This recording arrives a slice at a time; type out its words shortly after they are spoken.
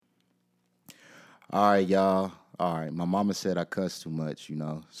All right, y'all. All right, my mama said I cuss too much,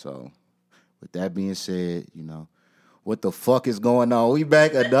 So, with that being said, what the fuck is going on? We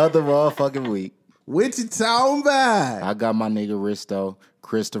back another motherfucking week. What you talking about? I got my nigga Risto,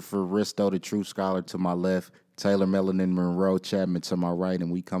 Christopher Risto, the true scholar to my left, Taylor Melanin Monroe Chapman to my right,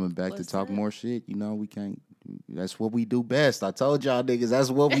 and we coming back to talk more shit. We can't. That's what we do best. I told y'all niggas that's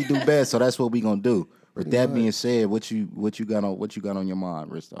what we do best, so that's what we gonna do. With that being said, what you got on your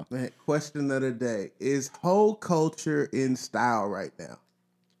mind, Risto? Man, question of the day: is hoe culture in style right now?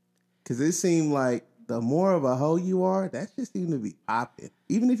 Because it seemed like the more of a hoe you are, that just seems to be popping,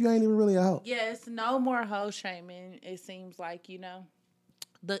 even if you ain't even really a hoe. Yeah, it's no more hoe shaming. It seems like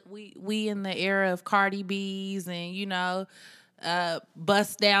we in the era of Cardi B's and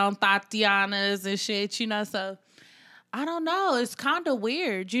bust down Tatianas and shit. So I don't know. It's kind of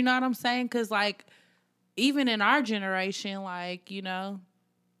weird. You know what I'm saying? Because even in our generation,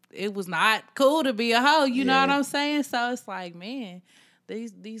 it was not cool to be a hoe. You know what I'm saying? So it's like, man,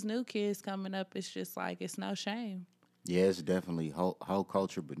 these new kids coming up, it's just like, it's no shame. Yeah, it's definitely hoe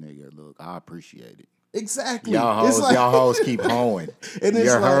culture, but nigga, look, I appreciate it. Exactly. Y'all hoes keep hoeing. And you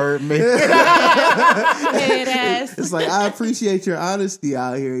heard me? It's like, I appreciate your honesty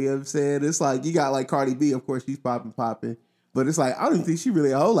out here. You know what I'm saying? It's like, you got like Cardi B, of course, she's popping. But it's like, I don't even think she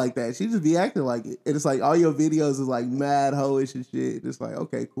really a hoe like that. She just be acting like it. And it's like, all your videos is like mad hoish and shit. It's like,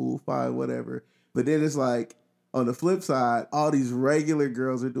 okay, cool, fine, whatever. But then it's like, on the flip side, all these regular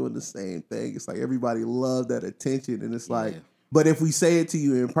girls are doing the same thing. It's like, everybody love that attention. And it's like, but if we say it to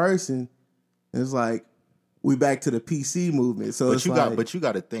you in person, it's like, we back to the PC movement. So but you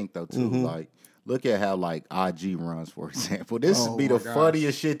got to think though too. Like, look at how like IG runs, for example. This would be the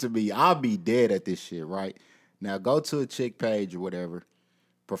funniest shit to me. I'll be dead at this shit, right? Now go to a chick page or whatever,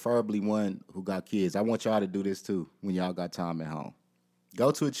 preferably one who got kids. I want y'all to do this too when y'all got time at home. Go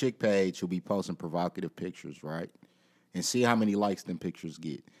to a chick page who'll be posting provocative pictures, right? And see how many likes them pictures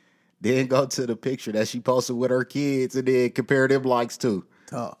get. Then go to the picture that she posted with her kids and then compare them likes to.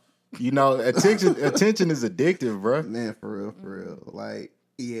 Tough. Attention is addictive, bro. Man, for real. Like,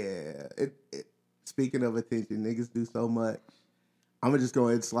 yeah. Speaking of attention, niggas do so much. I'm going to just go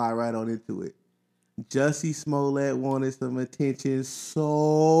ahead and slide right on into it. Jussie Smollett wanted some attention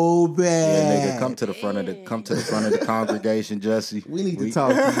so bad. Yeah, nigga, come to the front of the congregation, Jussie. We need to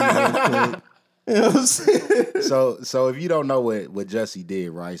talk to you real quick. You know what I'm saying? So if you don't know what Jussie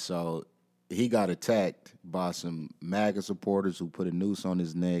did, right? So he got attacked by some MAGA supporters who put a noose on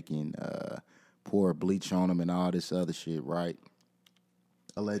his neck and poured bleach on him and all this other shit, right?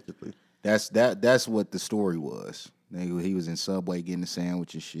 Allegedly. That's what the story was. Nigga, he was in Subway getting a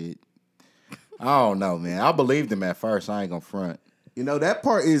sandwich and shit. I don't know, man. I believed him at first. I ain't gonna front. That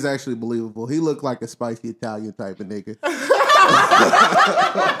part is actually believable. He looked like a spicy Italian type of nigga.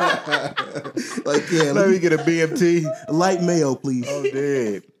 Let me get a BMT. Light mayo, please. Oh,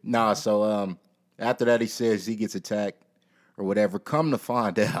 dude. Nah, so after that he says he gets attacked or whatever. Come to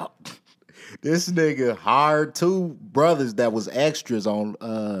find out, this nigga hired two brothers that was extras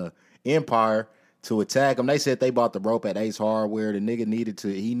on Empire to attack him. They said they bought the rope at Ace Hardware. The nigga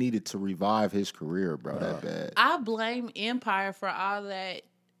needed to revive his career, bro. That bad. I blame Empire for all that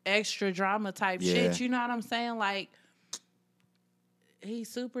extra drama type shit. You know what I'm saying? Like, he's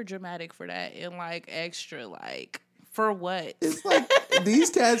super dramatic for that and like extra, like, for what? It's like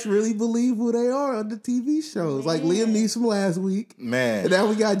these cats really believe who they are on the TV shows. Man. Like Liam Neeson last week. Man. And now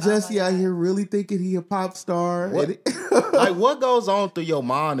we got Jussie out here really thinking he a pop star. What goes on through your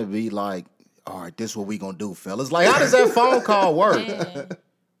mind to be like, all right, this is what we gonna do, fellas. Like, how does that phone call work?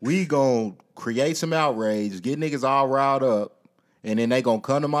 We gonna create some outrage, get niggas all riled up, and then they gonna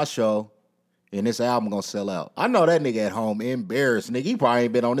come to my show, and this album gonna sell out. I know that nigga at home embarrassed. Nigga, he probably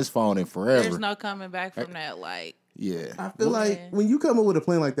ain't been on his phone in forever. There's no coming back from that. Like, yeah. I feel like when you come up with a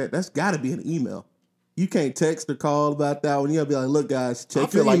plan like that, that's gotta be an email. You can't text or call about that one. You gotta be like, look, guys,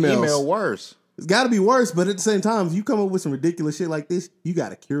 check your emails. I feel like email worse. It's got to be worse, but at the same time, if you come up with some ridiculous shit like this, you got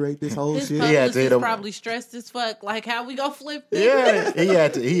to curate this whole shit. He's probably stressed as fuck. Like, how we gonna flip this? Yeah,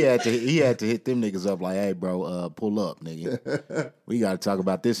 he had to hit them niggas up like, hey, bro, pull up, nigga. We got to talk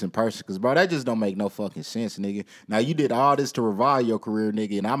about this in person, because, bro, that just don't make no fucking sense, nigga. Now, you did all this to revive your career,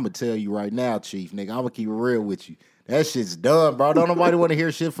 nigga, and I'm going to tell you right now, Chief, nigga, I'm going to keep it real with you. That shit's done, bro. Don't nobody want to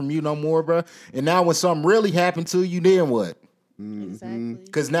hear shit from you no more, bro. And now when something really happened to you, then what? Exactly.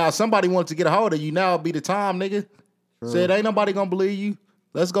 Because now somebody wants to get a hold of you. Now be the time, nigga. Said ain't nobody gonna believe you.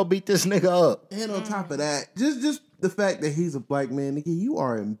 Let's go beat this nigga up. And on top of that, just the fact that he's a black man, nigga, you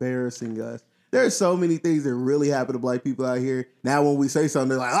are embarrassing us. There's so many things that really happen to black people out here. Now when we say something,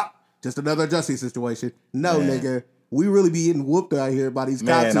 they're like, just another Jussie situation. No, nigga. we really be getting whooped out here by these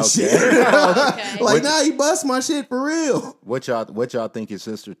cops and okay. shit. Okay. Like, nah, he bust my shit for real. What y'all think his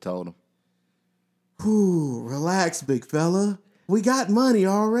sister told him? Ooh, relax, big fella. We got money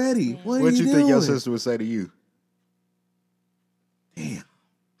already. What What you think doing? your sister would say to you? Damn.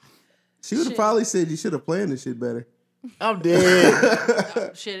 She would have probably said you should have planned this shit better. I'm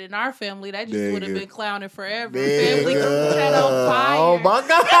dead. Shit, in our family, that just Nigga. would have been clowning forever. Nigga. Family group chat on fire. Oh my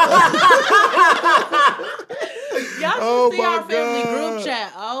God. Y'all should Oh see my our family God. group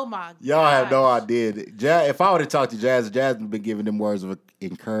chat. Oh my God. Y'all have no idea. If I would have talked to Jasmine been giving them words of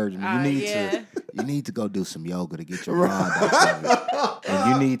encouragement. You need to go do some yoga to get your mind off of it.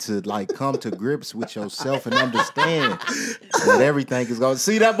 And you need to come to grips with yourself and understand that everything is going to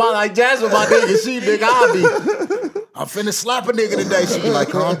see that body like Jasmine, my nigga. She I'm finna slap a nigga today. She be like,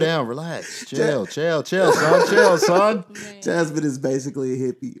 calm down, relax, chill, son. Jasmine is basically a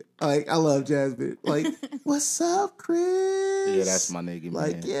hippie. Like, I love Jasmine. Like, what's up, Chris? Yeah, that's my nigga,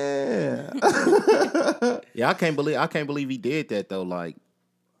 like, man. Yeah, I can't believe he did that though. Like,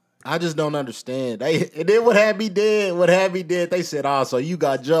 I just don't understand. And then what had me dead? They said, "Oh, so you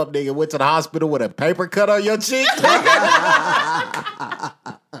got jumped, nigga? Went to the hospital with a paper cut on your cheek."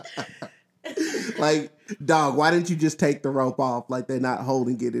 Like, dog, why didn't you just take the rope off? Like, they're not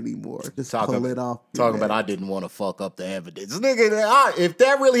holding it anymore. Just pull it off. Talking about I didn't want to fuck up the evidence, nigga. If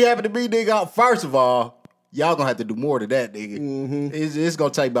that really happened to me, nigga, first of all, y'all gonna have to do more to that, nigga. Mm-hmm. It's gonna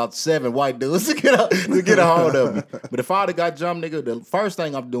take about 7 white dudes to get a hold of me. But if I'd have got jumped, nigga, the first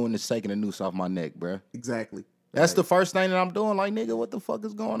thing I'm doing is taking the noose off my neck, bro. Exactly. That's the first thing that I'm doing. Like, nigga, what the fuck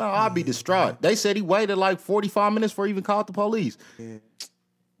is going on? I'd be distraught. They said he waited like 45 minutes before he even called the police. Yeah.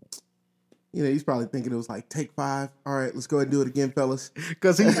 You know, he's probably thinking it was like, take 5. All right, let's go ahead and do it again, fellas.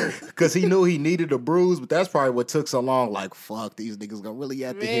 Cause he knew he needed a bruise, but that's probably what took so long. Like, fuck, these niggas gonna really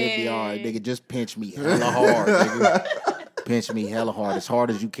have to hit me. All right, nigga, just pinch me hella hard, nigga. Pinch me hella hard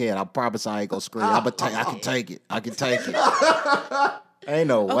as you can. I promise I ain't gonna scream. I can take it. I can take it. Ain't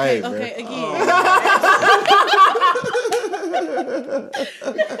no way, bro. Okay, again.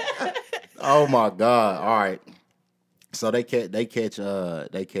 Oh my God. All right. So they catch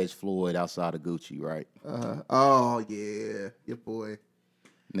Floyd outside of Gucci, right? Oh yeah, your boy.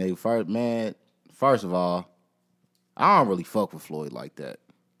 Nigga, first of all, I don't really fuck with Floyd like that.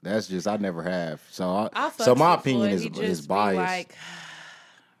 That's just I never have. So my opinion is biased.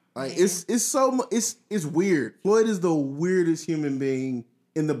 Like it's weird. Floyd is the weirdest human being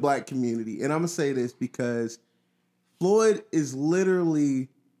in the black community, and I'm gonna say this because Floyd is literally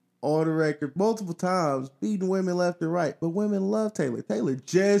on the record multiple times beating women left and right, but women love Taylor. Taylor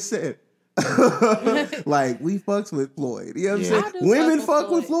just said, like, we fucks with Floyd. You know what I'm saying? Women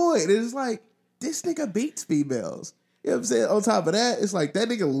fuck with Floyd. It's like, this nigga beats females. You know what I'm saying? On top of that, it's like, that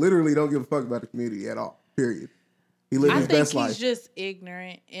nigga literally don't give a fuck about the community at all. Period. He lives his best life. I think he's just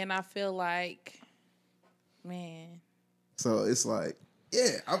ignorant, and I feel like, man. So it's like,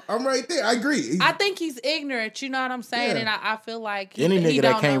 yeah, I'm right there. I agree. I think he's ignorant. You know what I'm saying? Yeah. And I feel like any nigga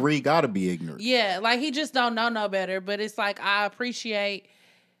that can't read gotta be ignorant. Yeah, like he just don't know no better. But it's like I appreciate.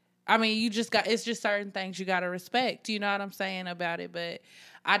 I mean, it's just certain things you gotta respect. You know what I'm saying about it? But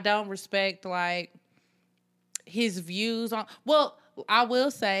I don't respect like his views on. Well, I will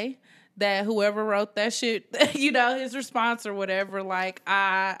say that whoever wrote that shit, you know, his response or whatever, like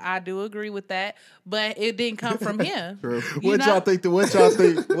I do agree with that, but it didn't come from him. What y'all think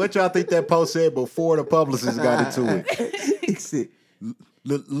that post said before the publicist got into it? He said,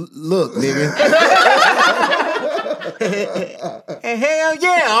 look, nigga. Hell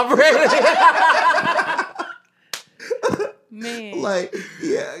yeah, I'm ready. Man. Like,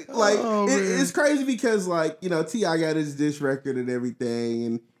 yeah, like it's crazy because, like, you know, T.I. got his diss record and everything,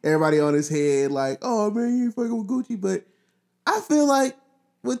 and everybody on his head, like, oh man, you ain't fucking with Gucci. But I feel like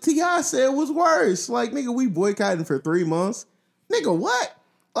what T.I. said was worse. Like, nigga, we boycotting for 3 months. Nigga, what?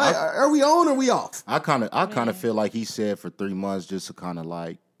 Like, are we on or we off? I kind of feel like he said for 3 months just to kind of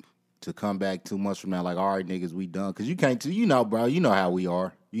like to come back 2 months from now, like, all right, niggas, we done. Because you can't, you know, bro, you know how we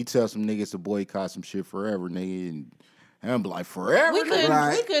are. You tell some niggas to boycott some shit forever, nigga, and I'm like, forever? We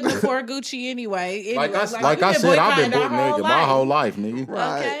couldn't afford Gucci anyway. Like I said, I've been bought nigga my whole life, nigga.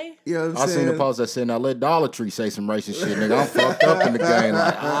 Right. Okay. You know what I'm saying? Seen the post that said, now let Dollar Tree say some racist shit, nigga. I'm fucked up in the game.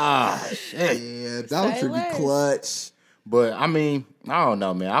 Like, shit. Yeah, Dollar Tree be clutch. But, I mean, I don't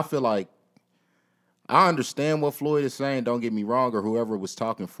know, man. I feel like I understand what Floyd is saying. Don't get me wrong, or whoever was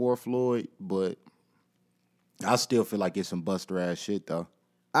talking for Floyd, but I still feel like it's some buster ass shit, though.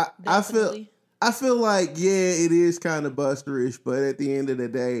 I feel like, yeah, it is kind of busterish, but at the end of the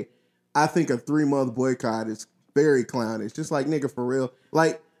day, I think a 3-month boycott is very clownish. Just like, nigga, for real.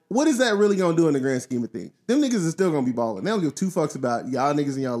 Like, what is that really gonna do in the grand scheme of things? Them niggas is still gonna be balling. They don't give 2 fucks about y'all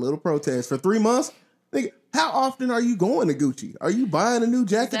niggas and y'all little protests for 3 months. Nigga, how often are you going to Gucci? Are you buying a new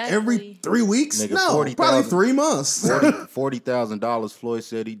jacket every 3 weeks? Nigga, no, 40, probably 3 months. $40,000 Floyd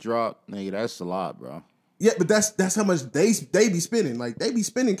said he dropped. Nigga, that's a lot, bro. Yeah, but that's how much they be spending. Like, they be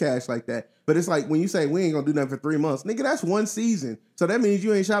spending cash like that. But it's like, when you say we ain't gonna do nothing for 3 months, nigga, that's one season. So that means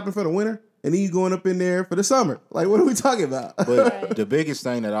you ain't shopping for the winter, and then you going up in there for the summer. Like, what are we talking about? But the biggest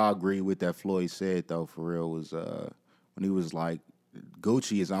thing that I agree with that Floyd said, though, for real, was when he was like,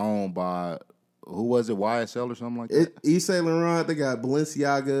 Gucci is owned by, who was it, YSL or something like that? Yves Saint Laurent, they got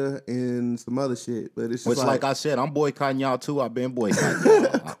Balenciaga and some other shit. But it's just like I said, I'm boycotting y'all too. I've been boycotting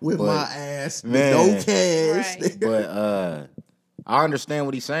y'all. with my ass, man, with no cash. Right. But I understand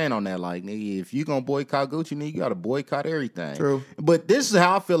what he's saying on that. Like, nigga, if you gonna boycott Gucci, nigga, you gotta boycott everything. True. But this is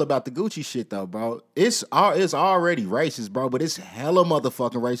how I feel about the Gucci shit, though, bro. It's already racist, bro. But it's hella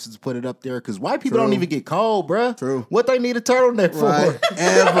motherfucking racist to put it up there because white people don't even get cold, bro. True. What they need a turtleneck Right. for?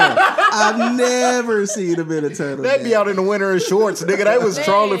 Ever. I've never seen a bit of turtleneck. They be out in the winter in shorts, nigga. They was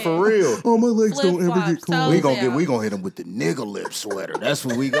trolling for real. Oh, my legs don't ever get cold. We gonna hit them with the nigga lip sweater. That's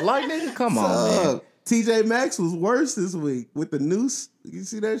what we like, nigga. Come on, man. TJ Maxx was worse this week with the noose. You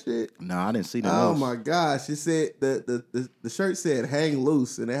see that shit? No, I didn't see the Oh noose. my gosh! It said the shirt said "hang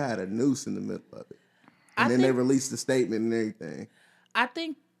loose" and it had a noose in the middle of it. And then they released the statement and everything. I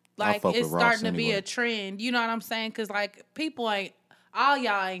think like it's starting to be a trend. You know what I'm saying? Because like people ain't. All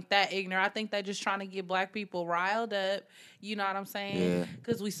y'all ain't that ignorant. I think they just trying to get black people riled up. You know what I'm saying?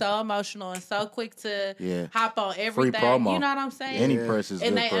 Because we so emotional and so quick to hop on everything. Free promo. You know what I'm saying? Any press is and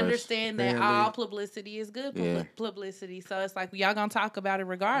good they press. understand that all publicity is good publicity. So it's like y'all gonna talk about it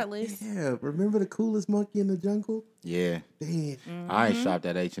regardless. Yeah. Remember the coolest monkey in the jungle? Yeah. Damn. I ain't shopped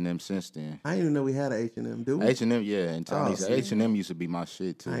at H&M since then. I didn't even know we had an H&M, do we? H&M, yeah. And H&M used to be my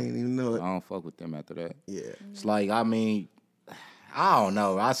shit too. I didn't even know it. I don't fuck with them after that. Yeah. It's like, I mean, I don't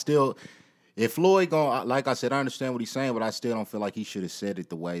know. If Floyd gonna, like I said, I understand what he's saying, but I still don't feel like he should have said it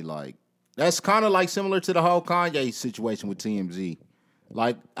the way, like, that's kind of like similar to the whole Kanye situation with TMZ.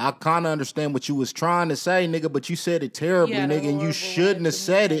 Like, I kind of understand what you was trying to say, nigga, but you said it terribly, nigga, and you shouldn't have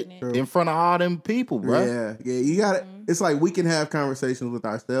said it in front of all them people, bro. Yeah, you got it. It's like we can have conversations with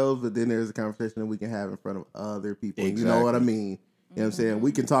ourselves, but then there's a conversation that we can have in front of other people. Exactly. You know what I mean? You know what I'm saying?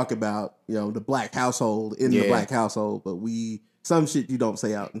 We can talk about, the black household in the black household, but some shit you don't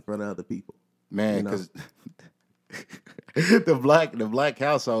say out in front of other people. Man, because the black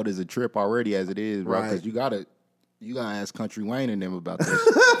household is a trip already as it is, bro. Because you gotta ask Country Wayne and them about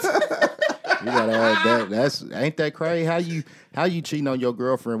that. You gotta ask that. Ain't that crazy? How you cheating on your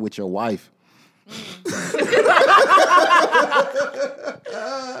girlfriend with your wife?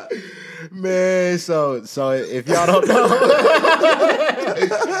 Man, so if y'all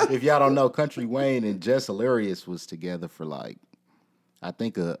don't know, Country Wayne and Jess Hilarious was together for like, I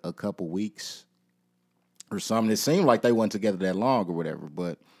think a couple weeks or something. It seemed like they weren't together that long or whatever,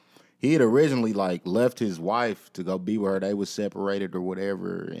 but he had originally like left his wife to go be with her. They was separated or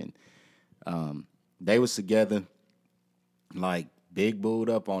whatever, and they was together, like big booed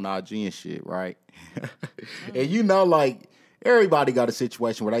up on IG and shit, right? And like everybody got a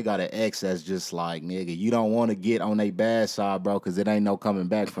situation where they got an ex that's just like, nigga, you don't want to get on their bad side, bro, because it ain't no coming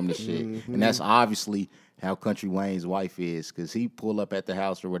back from the shit. And that's obviously how Country Wayne's wife is, because he pull up at the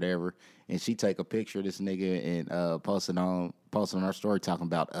house or whatever, and she take a picture of this nigga and post it on our story talking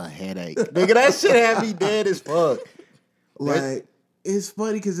about a headache. Nigga, that shit had me dead as fuck. Like, it's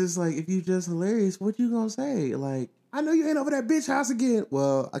funny because it's like, if you just hilarious, what you gonna say? Like, I know you ain't over that bitch house again.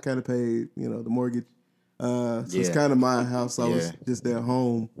 Well, I kind of paid, the mortgage. So it's kind of my house. I was just at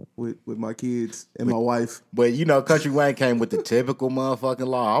home with my kids and my wife. But Country Wayne came with the typical motherfucking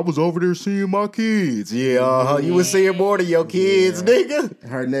lie. I was over there seeing my kids. Yeah, you was seeing more than your kids, nigga.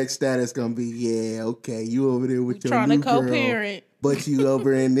 Her next status gonna be, you over there with your trying new to co-parent, but you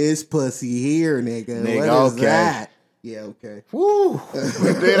over in this pussy here, nigga. What is that? Yeah, okay. Woo!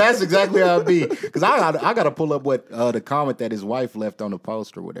 That's exactly how it be. Because I got to pull up what the comment that his wife left on the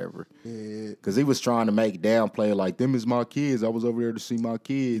post or whatever. Yeah. Because he was trying to make downplay like, them is my kids. I was over there to see my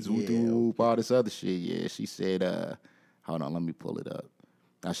kids. All this other shit. Yeah, she said, hold on, let me pull it up.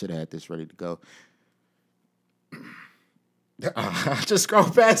 I should have had this ready to go. I just scroll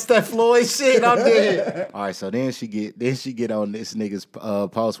past that Floyd shit. I'm dead. All right, so then she get on this nigga's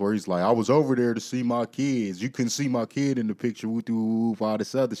post where he's like, I was over there to see my kids. You couldn't see my kid in the picture with all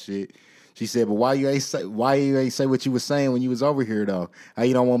this other shit. She said, but why you ain't say what you was saying when you was over here though? How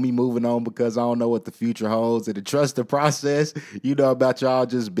you don't want me moving on because I don't know what the future holds and to trust the process. You know about y'all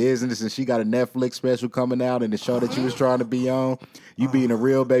just business, and she got a Netflix special coming out and the show that you was trying to be on. You being a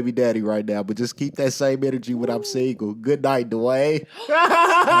real baby daddy right now, but just keep that same energy when I'm single. Good night, Dwayne.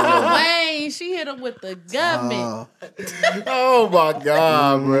 Dwayne, she hit him with the government. Oh my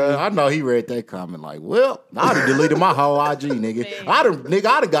God, bro! I know he read that comment like, well, I'd have deleted my whole IG, nigga. I'd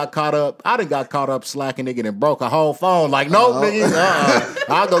have got caught up. I done got caught up slacking, nigga, and broke a whole phone. Like, nope, nigga.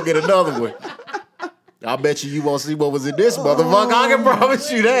 I'll go get another one. I bet you won't see what was in this motherfucker. I can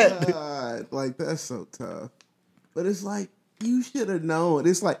promise you that. God. Like, that's so tough. But it's like, you should have known.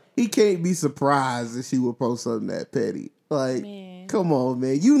 It's like, he can't be surprised if she would post something that petty. Like, come on,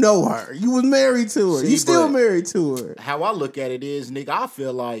 man. You know her. You was married to her. You still married to her. How I look at it is, nigga, I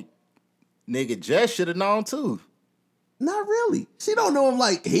feel like, nigga, Jess should have known too. Not really. She don't know him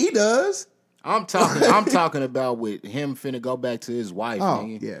like he does. I'm talking about with him finna go back to his wife.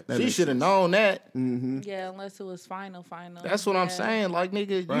 Nigga. Yeah, she should have known that. Mm-hmm. Yeah, unless it was final. That's what I'm saying. Like,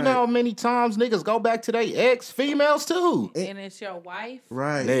 nigga, you know how many times niggas go back to their ex females too, and it's your wife,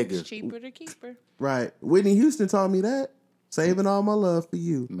 right? Nigga, it's cheaper to keep her, right? Whitney Houston taught me that. Saving all my love for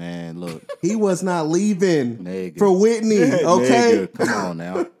you, man. Look, he was not leaving for Whitney. Okay,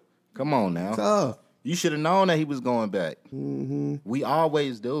 nigga, come on now. Tough. You should have known that he was going back. Mm-hmm. We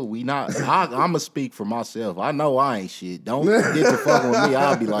always do. We not. I'ma speak for myself. I know I ain't shit. Don't get to fucking with me.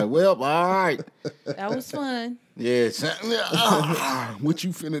 I'll be like, well, all right. That was fun. Yeah. What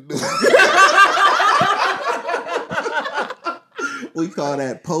you finna do? We call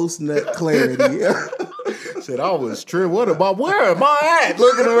that post-nut clarity. Said I was tripping. Where am I at?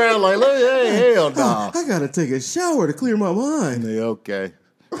 Looking around like, hey, hell no. Nah. I gotta take a shower to clear my mind. Yeah, okay.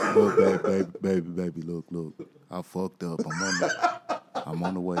 Look, baby, look. I fucked up. I'm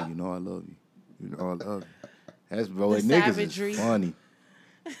on the way. You know I love you. You know I love you. That's bro. Niggas savagery. Is funny.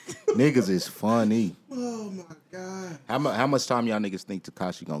 Niggas is funny. Oh my God. How much time y'all niggas think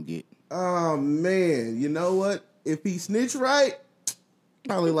Tekashi gonna get? Oh man, you know what? If he snitch right,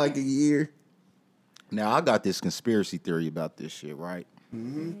 probably like a year. Now I got this conspiracy theory about this shit, right?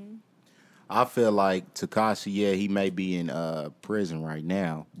 Mm-hmm. I feel like Tekashi, he may be in prison right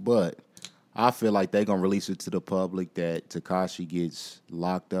now, but I feel like they're going to release it to the public that Tekashi gets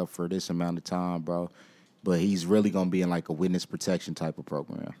locked up for this amount of time, bro. But he's really going to be in like a witness protection type of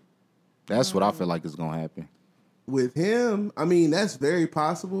program. That's what I feel like is going to happen. With him, I mean, that's very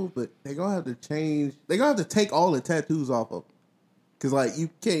possible, but they're going to have to change. They're going to have to take all the tattoos off of him. Because, like, you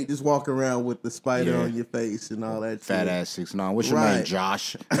can't just walk around with the spider on your face and all that Fat shit. Ass 6'9". What's your name,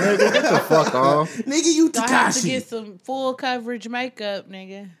 Josh? Nigga, get the fuck off. Nigga, you Tekashi. Have to get some full coverage makeup,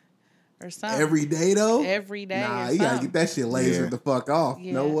 nigga. Or something. Every day, though? Every day. Nah, you got to get that shit lasered the fuck off.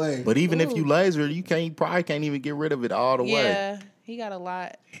 Yeah. No way. But even if you laser, you probably can't even get rid of it all the way. Yeah, he got a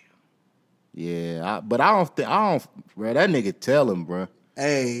lot. Yeah, but I don't, bro, that nigga tell him, bro.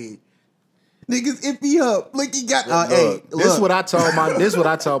 Hey. Niggas iffy up. Like he got this is what I told my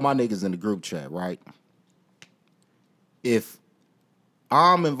niggas in the group chat, right? If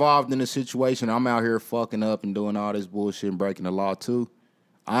I'm involved in a situation, I'm out here fucking up and doing all this bullshit and breaking the law too,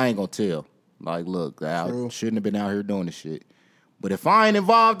 I ain't gonna tell. Like, look, I shouldn't have been out here doing this shit. But if I ain't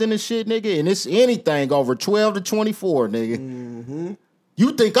involved in this shit, nigga, and it's anything over 12 to 24, nigga,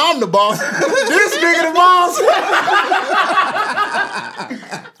 you think I'm the boss? This nigga the boss?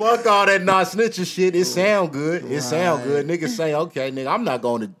 Fuck all that not snitching shit. It sound good. It sound good. Niggas say, okay, nigga, I'm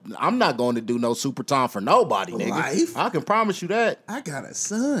not going to do no super time for nobody, nigga. Life? I can promise you that. I got a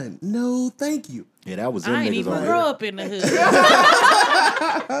son. No, thank you. Yeah, that was them I ain't niggas even on grow up in the hood.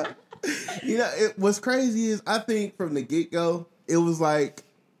 You know, what's crazy is I think from the get-go, it was like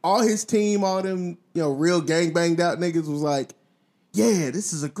all his team, all them, real gang-banged out niggas was like, yeah,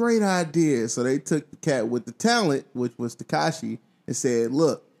 this is a great idea. So they took the cat with the talent, which was Tekashi, and said,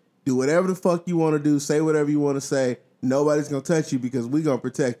 look, do whatever the fuck you want to do. Say whatever you want to say. Nobody's going to touch you because we're going to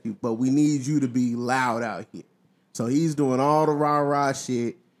protect you. But we need you to be loud out here. So he's doing all the rah-rah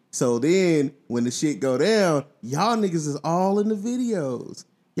shit. So then when the shit go down, y'all niggas is all in the videos.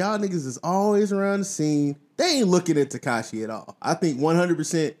 Y'all niggas is always around the scene. They ain't looking at Tekashi at all. I think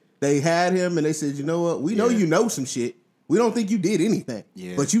 100% they had him and they said, you know what? We know you know some shit. We don't think you did anything,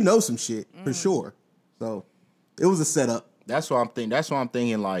 but you know some shit for sure. So it was a setup. That's what I'm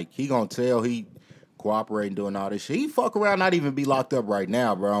thinking. Like, he gonna tell he cooperating, doing all this shit. He fuck around, not even be locked up right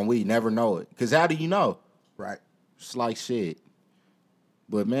now, bro. And we never know it. Cause how do you know? Right. It's like shit.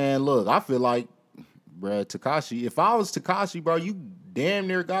 But man, look, I feel like, bro, Tekashi. If I was Tekashi, bro, you damn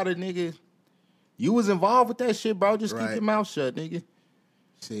near got a nigga. You was involved with that shit, bro. Just keep your mouth shut, nigga.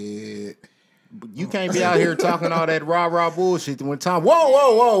 Shit. You can't be out here talking all that rah-rah bullshit when time.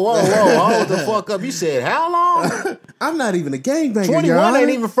 Whoa. Hold the fuck up. You said how long? I'm not even a gangbanger, 21 ain't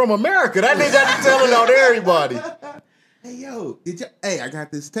even from America. That nigga got to tell it on everybody. Hey, yo, I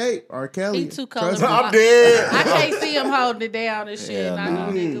got this tape. R. Kelly. He too colorful. I'm dead. I can't see him holding it down and shit. Yeah, Not nah.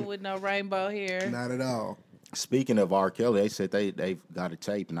 no nigga with no rainbow hair. Not at all. Speaking of R. Kelly, they said they've got a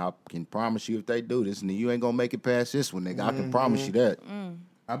tape, and I can promise you if they do this, you ain't gonna make it past this one, nigga. I can promise you that.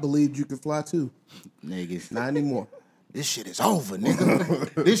 I believed you could fly too. Niggas. Not anymore. This shit is over,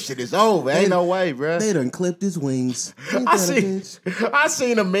 nigga. This shit is over. Ain't no way, bruh. They done clipped his wings. Ain't I that a bitch?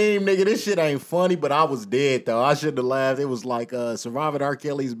 seen a meme, nigga. This shit ain't funny, but I was dead though. I shouldn't have laughed. It was like Surviving R.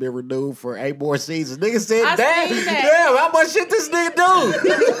 Kelly's been renewed for 8 more seasons. Nigga said, I seen that. damn, how much shit this nigga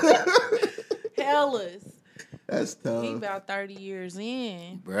do? Hellas. That's tough. He about 30 years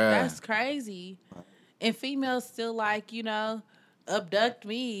in. Bruh. That's crazy. And females still like, abduct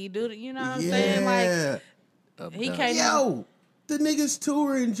me, dude. You know what I'm saying? Like, he can't. Yo, the niggas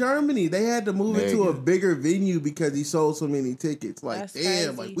tour in Germany. They had to move it to a bigger venue because he sold so many tickets. Like, That's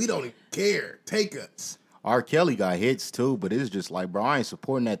damn, crazy. like we don't even care. Take us. R. Kelly got hits too, but it's just like, bro, I ain't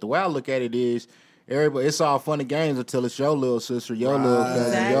supporting that. The way I look at it is, everybody, it's all fun and games until it's your little sister, your little cousin,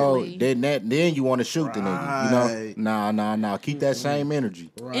 Exactly. then you want to shoot the nigga. You know, nah. Keep that same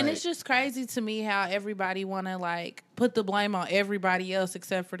energy. Right. And it's just crazy to me how everybody want to like put the blame on everybody else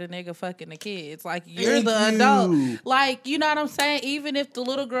except for the nigga fucking the kids. Like you're Thank the you. adult. Like, you know what I'm saying? Even if the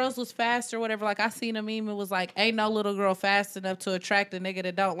little girls was fast or whatever, like I seen a meme, it was like, ain't no little girl fast enough to attract a nigga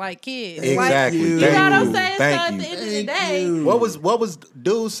that don't like kids. Exactly. Like, you Thank know what I'm you. saying? Thank so at you. the end of the Thank day, you. What was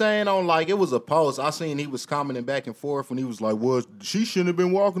dude saying on, like, it was a post I seen, he was commenting back and forth when he was like, well, she shouldn't have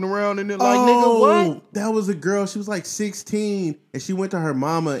been walking around in it like, nigga, what? That was a girl. She was like 16, and she went to her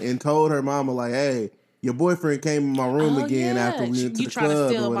mama and told her mama, like, hey, your boyfriend came in my room again after we went to you the trying to club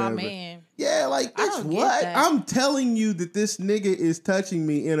steal or my whatever. man. Yeah, like, I bitch, don't get what? that. I'm telling you that this nigga is touching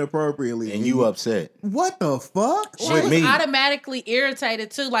me inappropriately. And you upset. What the fuck? She With was me. automatically irritated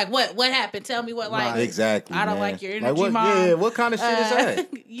too. Like, what happened? Tell me what. Like, Exactly. I don't man. like your energy, what, mom. Yeah, what kind of shit is that?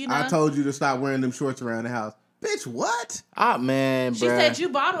 You know, I told you to stop wearing them shorts around the house. Bitch, what? Man, she bruh. said you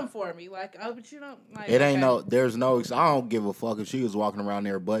bought them for me. Like, oh, but you don't. Like, It ain't okay. there's no, I don't give a fuck if she was walking around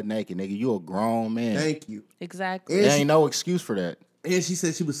there butt naked, nigga. You a grown man. Thank you. Exactly. And There ain't no excuse for that. And she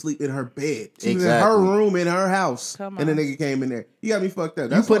said she was sleeping in her bed. She was in Exactly. her room in her house. Come And the on. nigga came in there. You got me fucked up. You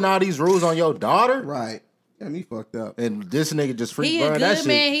That's putting all these rules on your daughter? right. Got me fucked up. And this nigga just free He a burn good that shit.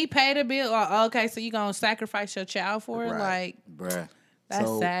 man. He paid a bill. Oh, okay, so you gonna sacrifice your child for it? Right. Like, Bruh. that's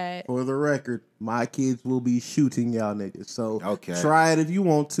So, sad. For the record, my kids will be shooting y'all niggas. So Okay. try it if you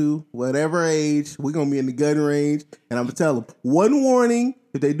want to. Whatever age, we're going to be in the gun range. And I'm going to tell them, one warning.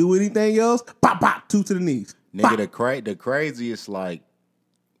 If they do anything else, pop, pop, 2 to the knees. Nigga, the craziest, like,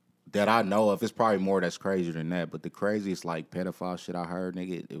 that I know of, it's probably more that's crazier than that, but the craziest, like, pedophile shit I heard,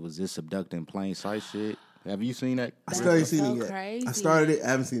 nigga, it was this abducted in plain sight shit. Have you seen that? I still ain't seen so it yet. crazy. I started it. I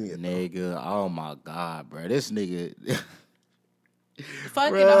haven't seen it yet. Nigga, oh my God, bro. This nigga.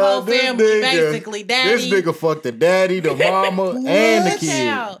 Fucking Bruh, the whole this family, nigga- basically. Daddy. This nigga fucked the daddy, the mama, and the Look kid.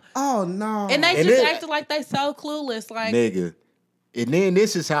 out. Oh, no. And they And just then- acted like they so clueless. Like, Nigga. And then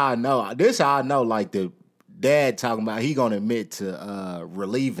this is how I know. This how I know, like, the dad talking about he gonna admit to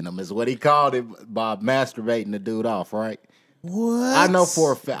relieving him is what he called it by masturbating the dude off, right? What? I know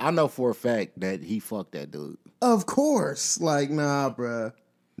for a fact that he fucked that dude. Of course. Like, nah, bruh.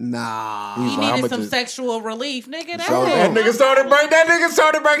 Nah. he He's like, needed I'ma some just- sexual relief, nigga. That's So it. that nigga started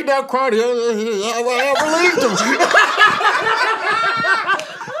breaking down crying. I relieved him.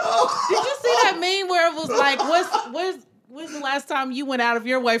 Did you see that meme where it was like, when's the last time you went out of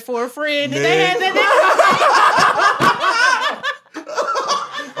your way for a friend? And they had that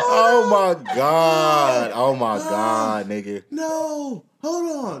Oh my God, nigga. No.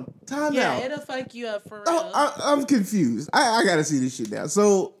 Hold on. Time Yeah, out. it'll fuck you up for real. Oh, I'm confused. I gotta see this shit now.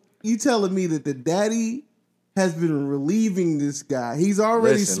 So you telling me that the daddy has been relieving this guy? He's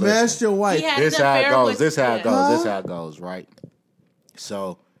already Listen, smashed listen. your wife. He had This an how it affair goes. with- This how it yeah. goes. Huh? This how it goes, right?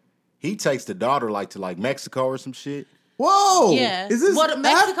 So he takes the daughter to Mexico or some shit. Whoa. Yeah. Is this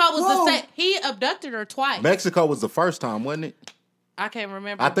Mexico was Whoa. the same. He abducted her twice. Mexico was the first time, wasn't it? I can't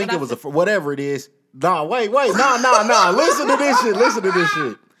remember. I think but it was whatever it is. No, wait, no. Listen to this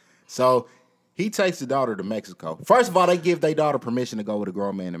shit. So he takes the daughter to Mexico. First of all, they give their daughter permission to go with a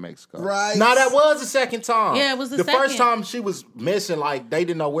grown man to Mexico. Right. Now that was the second time. Yeah, it was the first second. time she was missing. Like they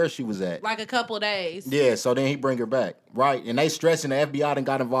didn't know where she was at. like a couple of days. Yeah, so then he bring her back, right? And they stressing the FBI done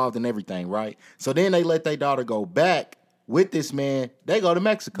got involved in everything, right? So then they let their daughter go back with this man. They go to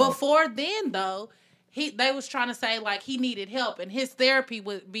Mexico. Before then, though, they was trying to say like he needed help, and his therapy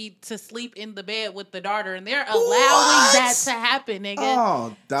would be to sleep in the bed with the daughter, and they're allowing that to happen, nigga.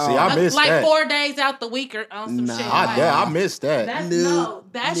 Oh, dog. See, I missed like that. 4 days out the week or on some shit. Like, I missed that.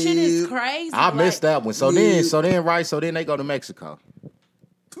 That shit is crazy. I missed that one. So then they go to Mexico.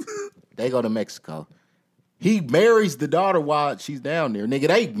 They go to Mexico. He marries the daughter while she's down there. Nigga,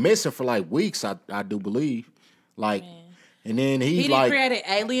 they missing for like weeks, I do believe. Like, man. And then he like created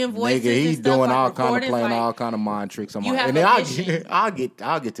alien voices. Nigga, he's and doing stuff, all like kind of playing like, all kind of mind tricks. And then I'll get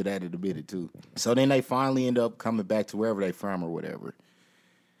to that in a minute too. So then they finally end up coming back to wherever they from or whatever.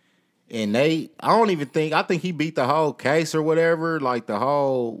 And I think he beat the whole case or whatever. Like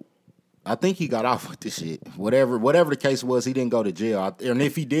I think he got off with this shit. Whatever the case was, he didn't go to jail. And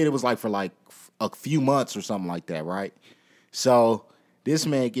if he did, it was like for like a few months or something like that, right? So this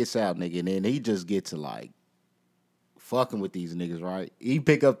man gets out, nigga, and then he just gets to like fucking with these niggas, right? He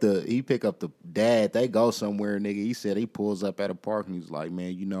pick up the dad. They go somewhere, nigga. He said he pulls up at a park and he's like,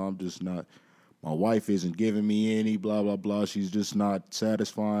 man, I'm just not. My wife isn't giving me any, blah blah blah. She's just not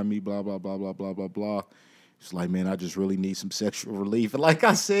satisfying me, blah blah blah blah blah blah blah. It's like, man, I just really need some sexual relief. And like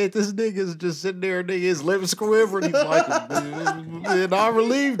I said, this nigga's just sitting there, nigga, his lips quivering. He's like, and I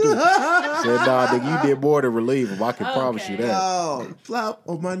relieved him. I said, nah, nigga, you did more than relieve him. I can promise you that. Oh, flop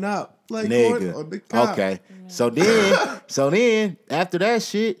on my knob. Like nigga. On the cop. Okay. So then, after that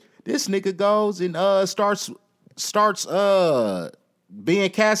shit, this nigga goes and starts being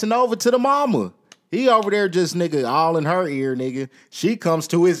Casanova to the mama. He over there just, nigga, all in her ear, nigga. She comes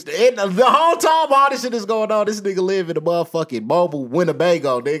to the whole time all this shit is going on, this nigga live in a motherfucking mobile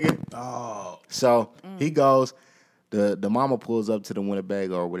Winnebago, nigga. Oh. So he goes, the mama pulls up to the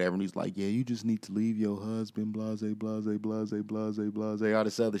Winnebago or whatever, and he's like, yeah, you just need to leave your husband, blase, blase, blase, blase, blase, all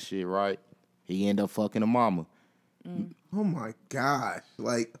this other shit, right? He end up fucking the mama. Oh my gosh.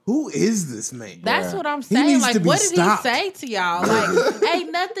 Like, who is this man? That's what I'm saying. Like, what did he say to y'all? Like,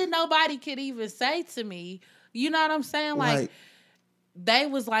 ain't nothing nobody could even say to me. You know what I'm saying? Like they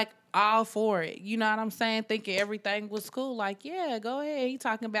was like all for it. You know what I'm saying? Thinking everything was cool. Like, yeah, go ahead. He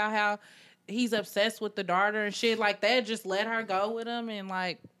talking about how he's obsessed with the daughter and shit like that. Just let her go with him and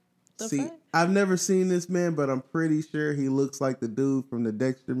like, see, I've never seen this man, but I'm pretty sure he looks like the dude from the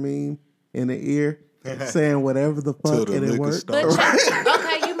Dexter meme in the ear. Saying whatever the fuck and it worked.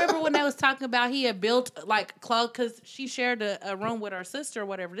 Okay, you remember when they was talking about he had built like clothes because she shared a room with her sister or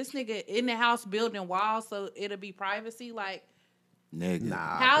whatever. This nigga in the house building walls so it'll be privacy. Like, nigga,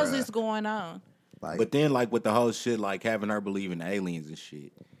 how's this going on? Like, but then like with the whole shit, like having her believe in aliens and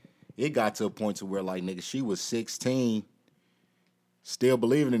shit, it got to a point to where like nigga, she was 16, still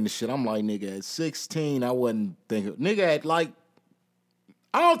believing in this shit. I'm like, nigga, at 16, I wasn't thinking, nigga, at like.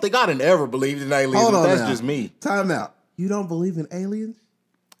 I don't think I done ever believed in aliens. Hold on, that's just me. Time out. You don't believe in aliens?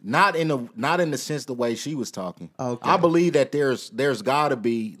 Not in the sense the way she was talking. Okay. I believe that there's got to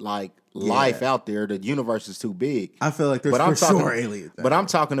be like life out there. The universe is too big. I feel like there's sure aliens. But I'm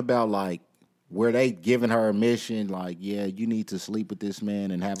talking about like where they giving her a mission, like, yeah, you need to sleep with this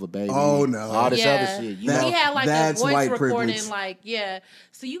man and have a baby. Oh no, all this other shit. He had like a voice recording, privilege. Like, yeah.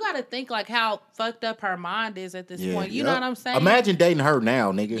 So you got to think like how fucked up her mind is at this point. You know what I'm saying? Imagine dating her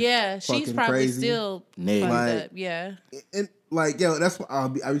now, nigga. Yeah, she's probably crazy. Still fucked up. Yeah. And like, yo, that's what I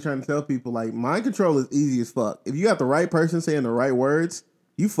be trying to tell people. Like, mind control is easy as fuck. If you got the right person saying the right words,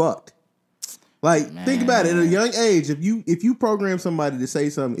 you fucked. Like, think about it. At a young age, if you program somebody to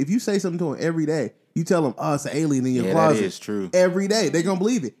say something, if you say something to them every day, you tell them, oh, it's an alien in your closet. That is true. Every day, they're going to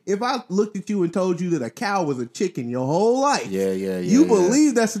believe it. If I looked at you and told you that a cow was a chicken your whole life, you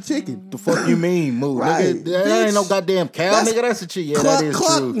believe that's a chicken. The fuck you mean, move? Right. Nigga, that ain't no goddamn cow, nigga. That's a chicken. Yeah, that is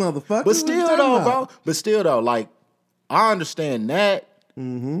true. Motherfucker. But still, though, like, I understand that.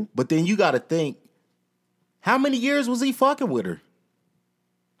 Mm-hmm. But then you got to think, how many years was he fucking with her?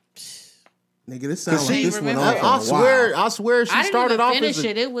 Nigga, this sounds like this went on for a while. I swear she started off as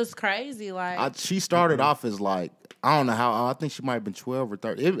it was crazy. Like she started off as like, I don't know how, I think she might have been 12 or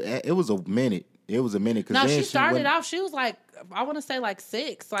 13. It was a minute. It was a minute. No, she started off, she was like, I want to say like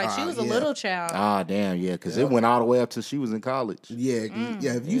 6. Like she was a little child. Ah, damn, yeah. Because it went all the way up till she was in college. Yeah,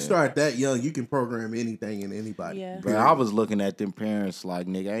 if you start that young, you can program anything and anybody. Yeah. But I was looking at them parents like,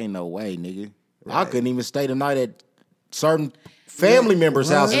 nigga, ain't no way, nigga. Right. I couldn't even stay the night at certain family members'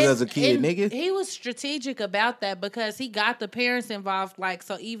 houses as a kid, nigga. He was strategic about that because he got the parents involved. Like,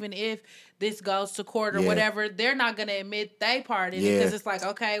 so even if this goes to court or whatever, they're not going to admit they part in it because it's like,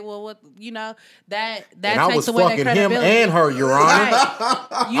 okay, well, what that takes away their credibility. I was fucking him and her, Your Honor. Right.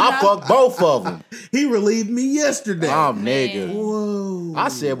 I fucked both of them. He relieved me yesterday. Oh, nigga. Whoa. I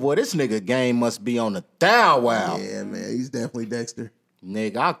said, boy, this nigga game must be on the thou wow. Yeah, man, he's definitely Dexter.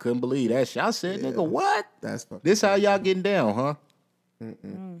 Nigga, I couldn't believe that shit. I said, nigga, what? That's fucking This how y'all getting down, huh?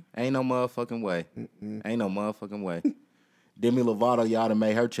 Ain't no motherfucking way. Ain't no motherfucking way. Demi Lovato, y'all done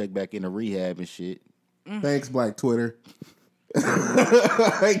made her check back into rehab and shit. Thanks, Black Twitter.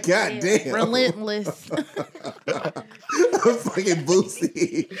 God damn. Relentless. Fucking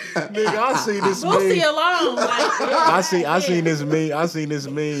Boosie. Nigga, I see this meme. Boosie alone. Like, I seen this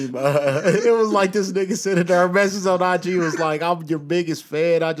meme. It was like this nigga sending her a message on IG. Was like, I'm your biggest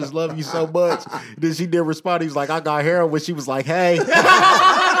fan. I just love you so much. Then she didn't respond. He was like, I got heroin. She was like, hey.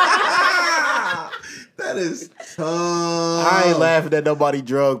 That is tough. I ain't laughing at nobody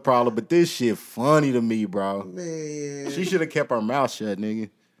drug problem, but this shit funny to me, bro. Man. She should have kept her mouth shut,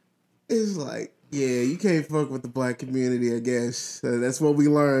 nigga. It's like, yeah, you can't fuck with the black community, I guess. That's what we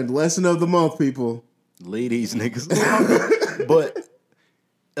learned. Lesson of the month, people. Leave these niggas alone. But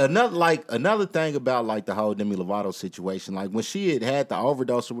another thing about like the whole Demi Lovato situation, like when she had the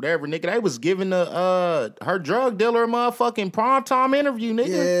overdose or whatever, nigga, they was giving her drug dealer a motherfucking primetime interview,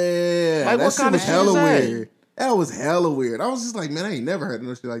 nigga. Yeah, like what kind of shit is that? weird. That was hella weird. I was just like, man, I ain't never heard of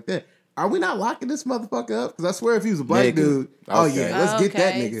no shit like that. Are we not locking this motherfucker up? Because I swear, if he was a black dude, oh yeah, let's get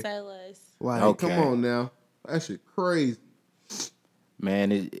that nigga. Say less. Like, come on now, that shit crazy.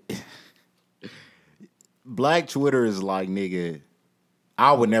 Man, Black Twitter is like, nigga,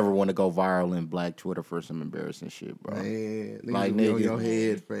 I would never want to go viral in Black Twitter for some embarrassing shit, bro. Man, niggas like, will be nigga, on your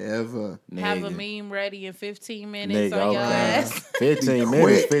head forever. Have a meme ready in 15 minutes on your ass. 15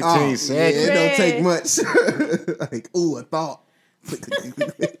 minutes, 15 seconds. Yeah, it don't take much. Like, ooh, a thought.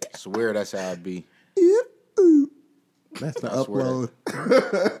 Swear that's how it be. Yep. That's the upload.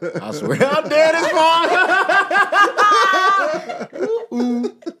 I swear I'm dead as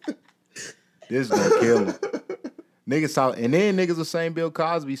fuck. This gonna kill him. Niggas talk, and then niggas were saying Bill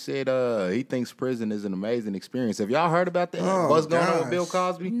Cosby said he thinks prison is an amazing experience. Have y'all heard about that? What's going on with Bill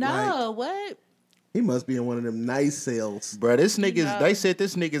Cosby? No, what? He must be in one of them nice cells. Bro, this nigga's, they said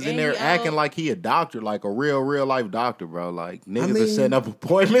this nigga's in there acting like he a doctor, like a real life doctor, bro. Like, niggas are setting up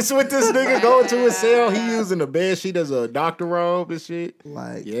appointments with this nigga, going to his cell. He using a bed sheet as a doctor robe and shit.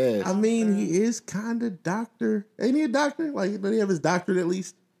 Like, yeah. I mean, he is kind of doctor. Ain't he a doctor? Like, does he have his doctorate at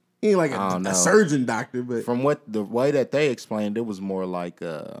least? He ain't like a surgeon doctor, but... From the way that they explained, it was more like...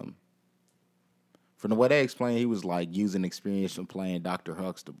 From the way they explained, he was like using experience from playing Dr.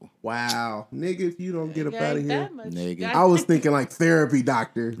 Huxtable. Wow. Nigga, if you don't get up out of here. Nigga. I was thinking like therapy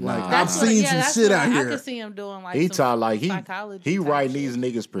doctor. Like, I've seen some shit out here. I could see him doing like he taught like psychology. He writing these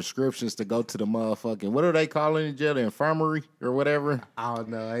niggas prescriptions to go to the motherfucking, what are they calling in jail? The infirmary or whatever? I don't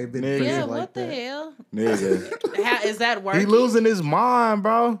know. I ain't been in prison like that. What the hell? Nigga. How is that working? He losing his mind,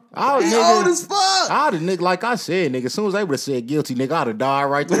 bro. He old as fuck. I'd have, nigga, like I said, nigga, as soon as they would have said guilty, nigga, I'd have died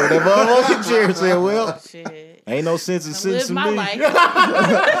right there in that motherfucking chair and said, well, shit. Ain't no sense in sentencing me.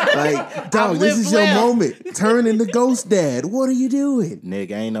 Like, dog, this is your moment. Turn into Ghost Dad. What are you doing?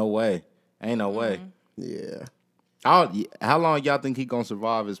 Nigga, ain't no way. Yeah. How long y'all think he gonna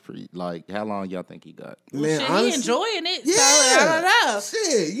survive his how long y'all think he got? Man, shit, honestly, he enjoying it. Yeah. So I don't know.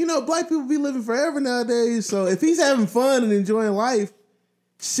 Shit, you know, black people be living forever nowadays. So if he's having fun and enjoying life,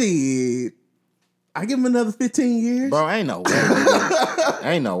 shit, I give him another 15 years. Bro, ain't no way.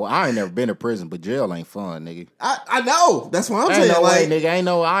 I ain't never been to prison, but jail ain't fun, nigga. I know. That's what I'm saying. No way,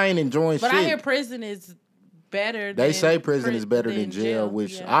 nigga. I ain't enjoying shit. But I hear prison is better. They say prison is better than jail,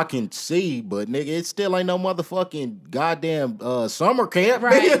 which I can see, but nigga, it still ain't no motherfucking goddamn summer camp.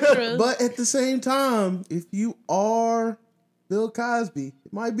 Right, true. But at the same time, if you are Bill Cosby,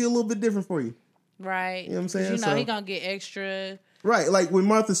 it might be a little bit different for you. Right. You know what I'm saying? You know, he gonna get extra. Right. Like when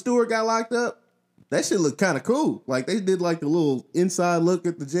Martha Stewart got locked up, that shit looked kind of cool. Like they did like the little inside look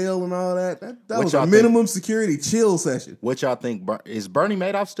at the jail and all that. That was a minimum security chill session. What y'all think? Is Bernie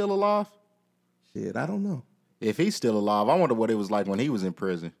Madoff still alive? Shit, I don't know. If he's still alive, I wonder what it was like when he was in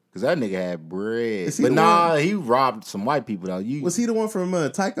prison. Because that nigga had bread. But he robbed some white people, though. Was he the one from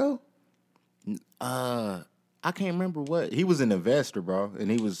Tyco? I can't remember what. He was an investor, bro.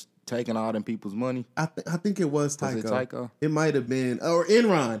 And he was taking all them people's money. I think it was Tyco. Was it Tyco? It might have been. Or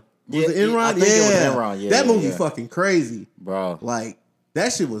Enron. Was it Enron? I think it was Enron. Yeah, that movie fucking crazy. Bro. Like,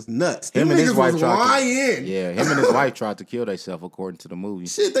 that shit was nuts. Him and his wife lying. Him and his wife tried to kill themselves according to the movie.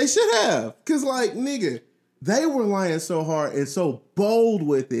 Shit, they should have. Because, like, nigga, they were lying so hard and so bold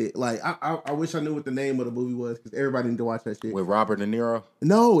with it. Like, I wish I knew what the name of the movie was because everybody need to watch that shit. With Robert De Niro?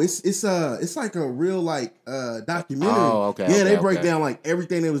 No, it's like a real, like, documentary. Oh, okay. Yeah, they break down, like,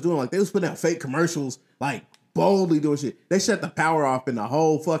 everything they was doing. Like, they was putting out fake commercials, like, boldly doing shit. They shut the power off in the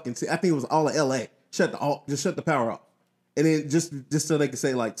whole fucking city. I think it was all of LA. Just shut the power off. And then just so they could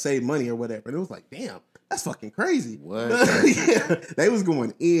say, like, save money or whatever. And it was like, damn, That's fucking crazy. What? Yeah, they was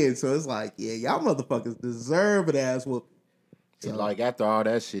going in, so it's like, yeah, y'all motherfuckers deserve an ass whoop. So, like after all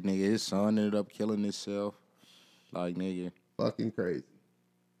that shit, nigga, his son ended up killing himself. Like, nigga, fucking crazy.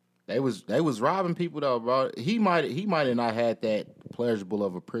 They was robbing people though, bro. He might have not had that pleasurable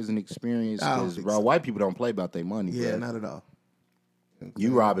of a prison experience because, bro, white people don't play about their money. Yeah, bro. not at all.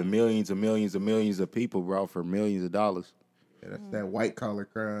 You robbing millions and millions and millions of people, bro, for millions of dollars. Yeah, that's that white collar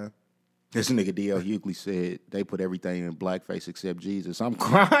crime. This nigga D.L. Hughley said they put everything in blackface except Jesus. I'm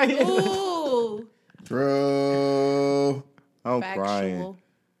crying. Ooh. Bro. I'm Factual. crying.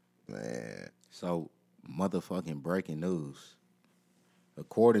 Man. So, motherfucking breaking news.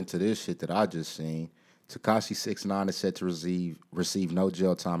 According to this shit that I just seen, Tekashi 6ix9ine is set to receive no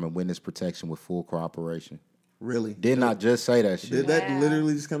jail time and witness protection with full cooperation. Really? Didn't I just say that shit? Did that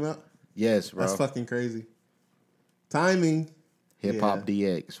literally just come out? Yes, bro. That's fucking crazy. Timing. Hip Hop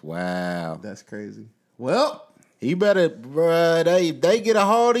DX. Wow. That's crazy. Well, he better, bro. They get a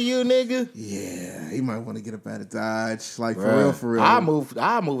hold of you, nigga. Yeah, he might want to get up out of Dodge. Like, Bruh, for real. I move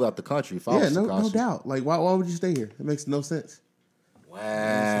out the country if I was no doubt. Like, why would you stay here? It makes no sense.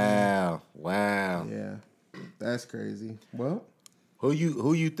 Wow. Yeah, that's crazy. Well, who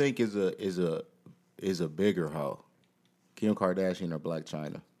you think is a bigger hoe, Kim Kardashian or Black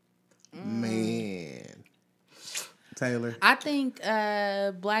China? Man, Taylor. I think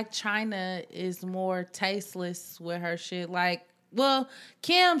Black China is more tasteless with her shit. Like, well,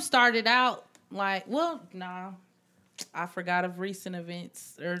 Kim started out like, I forgot of recent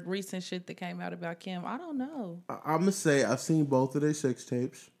events or recent shit that came out about Kim. I don't know. I'm gonna say I've seen both of their sex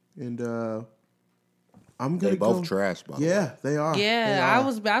tapes, and I'm gonna. They both trash, by the way. Yeah, they are. Yeah, They are. I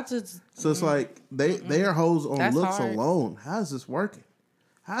was about to. So it's like they are hoes on That's looks hard. alone. How is this working?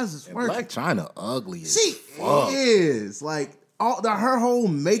 Black China ugly as She fuck. is like her whole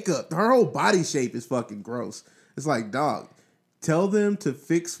makeup, her whole body shape is fucking gross. It's like, dog, tell them to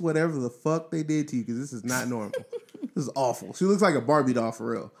fix whatever the fuck they did to you because this is not normal. This is awful. She looks like a Barbie doll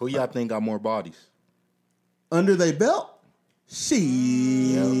for real. Who y'all think got more bodies? Under their belt,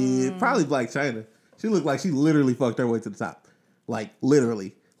 probably Black China. She looked like she literally fucked her way to the top. Like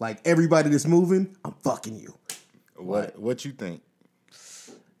literally, like everybody that's moving, I'm fucking you. What you think?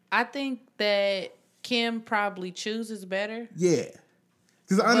 I think that Kim probably chooses beber. Yeah,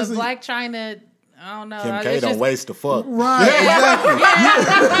 because honestly, but Black China, I don't know. Kim K don't waste the fuck. Right,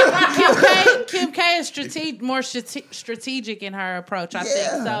 exactly. Kim K is more strategic in her approach, I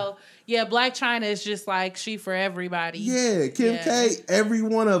think. So, yeah, Black China is just like she for everybody. Yeah, Kim K, every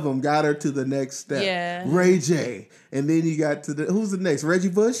one of them got her to the next step. Yeah. Ray J. And then you got to who's the next? Reggie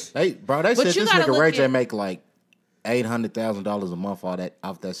Bush? They But said you this gotta nigga look Ray J at- make like $800,000 a month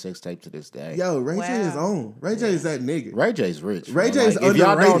off that sex tape to this day. Yo, Ray J is Wow. on. Ray J is that nigga. Ray J's rich. Ray bro. J's if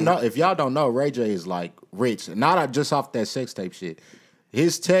underrated. if y'all don't know, Ray J is like rich. Not just off that sex tape shit.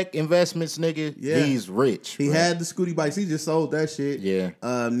 His tech investments, nigga, he's rich. He bro. had the Scooty bikes. He just sold that shit. Yeah.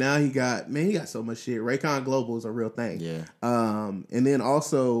 Now he got so much shit. Raycon Global is a real thing. Yeah. And then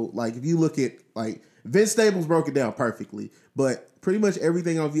also, like, if you look at, like, Vince Staples broke it down perfectly, but pretty much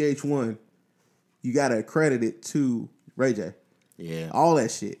everything on VH1, you got to credit it to Ray J. Yeah. All that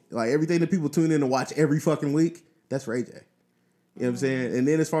shit. Like, everything that people tune in to watch every fucking week, that's Ray J. You know what I'm saying? And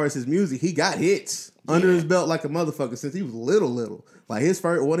then as far as his music, he got hits under his belt like a motherfucker since he was little. Like,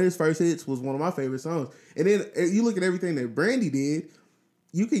 one of his first hits was one of my favorite songs. And then you look at everything that Brandy did,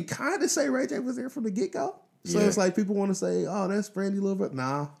 you can kind of say Ray J was there from the get-go. So it's like people want to say, oh, that's Brandy little brother.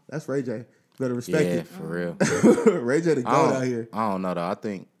 Nah, that's Ray J. You better respect it. For real. Ray J the goat out here. I don't know though. I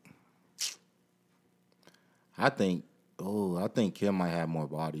think Kim might have more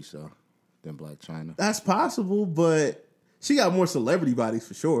bodies though than Black China. That's possible, but she got more celebrity bodies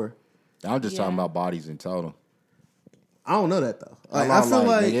for sure. I'm just talking about bodies in total. I don't know that though. Like, I feel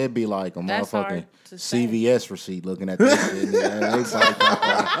like nigga, it'd be like a That's motherfucking hard to say. CVS receipt looking at this shit. Nigga.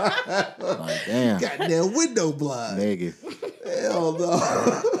 Like, damn. goddamn window blind. Nigga. Hell no.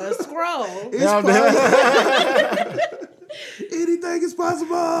 A scroll. Anything is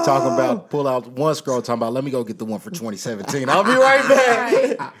possible. Talking about pull out one scroll, talking about let me go get the one for 2017. I'll be right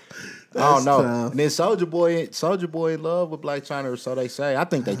back. I don't know. tough. And then Soulja Boy in love with Black China, or so they say. I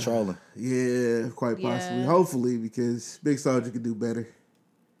think they trolling. Yeah, quite possibly. Yeah. Hopefully, because Big Soulja could do better.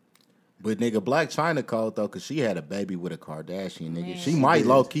 But nigga, Black China cold though, cause she had a baby with a Kardashian nigga. Man. She might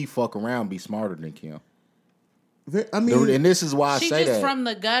low key fuck around, be smarter than Kim. I mean, And this is why I She's say just that. from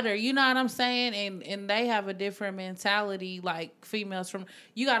the gutter, you know what I'm saying? And they have a different mentality, like females from.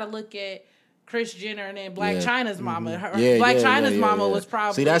 You got to look at Kris Jenner and then Black China's mama. Black China's mama was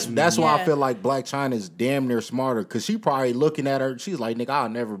probably. See, that's why I feel like Black China's damn near smarter because she probably looking at her. She's like, nigga, I'll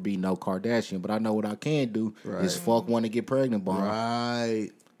never be no Kardashian, but I know what I can do is fuck one to get pregnant by. Right.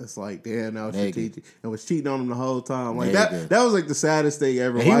 It's like, damn, now she cheating and was cheating on him the whole time. Like that was like the saddest thing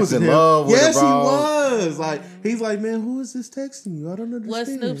ever. And he was in love with her, bro. Yes, he was. Like he's like, man, who is this texting you? I don't understand. What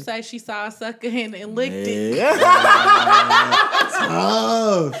Snoop say? She saw a sucker and licked it.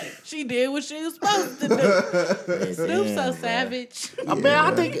 Tough. She did what she was supposed to do. Snoop's so savage. Man,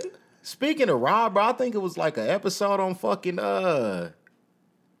 I think speaking of Rob, bro, I think it was like an episode on fucking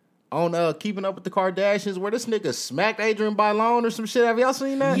Keeping Up with the Kardashians where this nigga smacked Adrian Bailon or some shit. Have y'all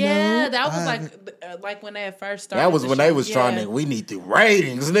seen that? Yeah, that was like when they had first started. That was when they was trying to, we need the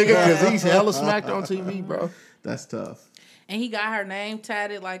ratings, nigga, because he's hella smacked on TV, bro. That's tough. And he got her name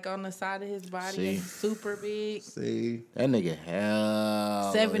tatted like on the side of his body. And super big. See? That nigga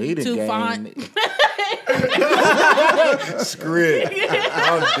hell 72 font. Script.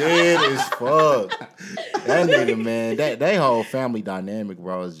 I'm dead as fuck. That nigga, man, they whole family dynamic,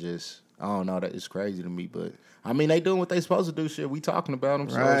 bro, is just, I don't know, that is crazy to me, but I mean, they doing what they supposed to do, shit. We talking about them,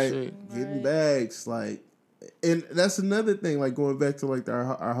 right. So shit. Getting bags, like, and that's another thing, like going back to like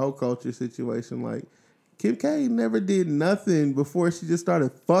our whole culture situation, like, Kim K never did nothing before she just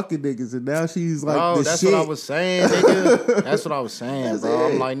started fucking niggas, and now she's like, bro, that's shit. what I was saying, nigga. That's what I was saying, That's bro.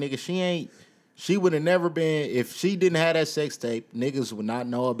 it. I'm like, nigga, she would have never been, if she didn't have that sex tape, niggas would not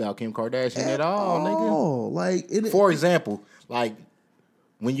know about Kim Kardashian at all, nigga. Like, for example, like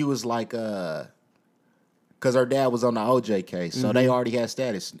when you was like, because her dad was on the OJ case, so they already had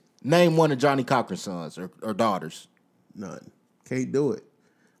status. Name one of Johnny Cochran's sons or daughters. None. Can't do it.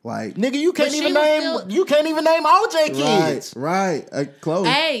 Like, nigga, you can't even name OJ kids. Right. Chloe.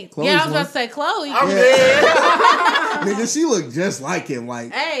 Hey, Chloe's I was one. about to say Chloe. I'm dead. Nigga, she looked just like him.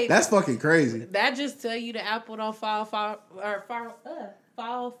 Like, Hey. that's fucking crazy. That just tell you the apple don't fall far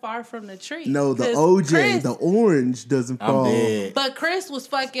from the tree. No, the 'Cause OJ, the orange doesn't fall. I'm dead. But Chris was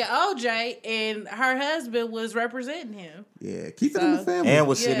fucking OJ, and her husband was representing him. Yeah, keep it in the family. And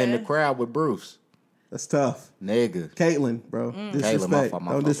was sitting in the crowd with Bruce. That's tough. Nigga. Caitlyn, bro. Disrespect.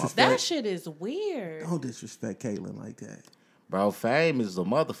 Don't disrespect. That shit is weird. Don't disrespect Caitlyn like that. Bro, fame is a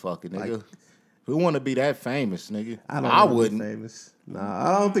motherfucker, nigga. Like, who want to be that famous, nigga? I wouldn't. Be famous. Nah,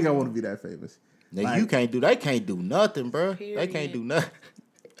 I don't think I want to be that famous. Nigga, Like, they can't do nothing, bro. Period. They can't do nothing.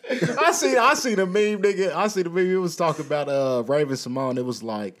 I see the meme, nigga. I see the meme. It was talking about Raven Simone. It was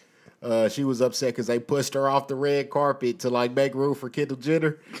like she was upset because they pushed her off the red carpet to like make room for Kendall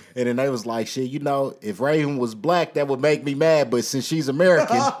Jenner, and then they was like, "Shit, you know, if Raven was black, that would make me mad, but since she's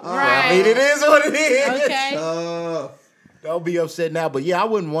American, Right. I mean, it is what it is." Okay. Don't be upset now, but yeah, I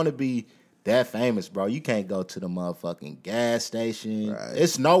wouldn't want to be that famous, bro. You can't go to the motherfucking gas station. Right.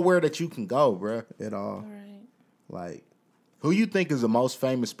 It's nowhere that you can go, bro. at all. All right. Like, Who you think is the most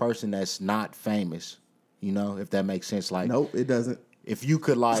famous person that's not famous? You know, if that makes sense. Like, nope, it doesn't. if you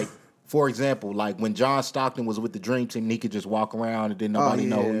could, like, for example, like when John Stockton was with the Dream Team, he could just walk around and then nobody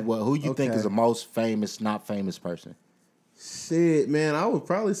know who he was. Who you think is the most famous, not famous person? Shit, man, I would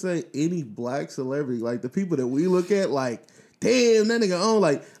probably say any black celebrity. Like, the people that we look at, like, damn, that nigga own.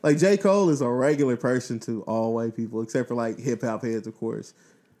 Like J. Cole is a regular person to all white people, except for, like, hip-hop heads, of course.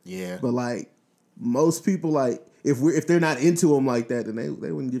 Yeah. But, like, most people, like, if they're not into him like that, then they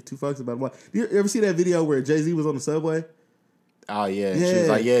wouldn't give two fucks about him. Like, you ever see that video where Jay-Z was on the subway? Oh, yeah. She was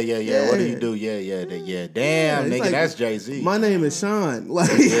like, yeah. What do you do? Yeah. Damn, nigga, like, that's Jay-Z. My name is Sean.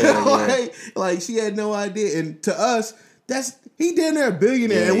 Like, like she had no idea. And to us, he damn near a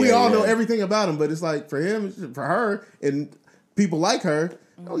billionaire, and we all know everything about him. But it's like, for him, for her, and people like her,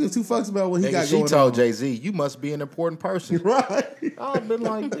 I don't give two fucks about what he got going on. She told Jay-Z, you must be an important person. Right. I've been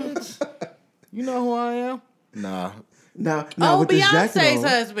like, bitch, you know who I am? Nah. Now, Oh, with this jacket Beyonce's on,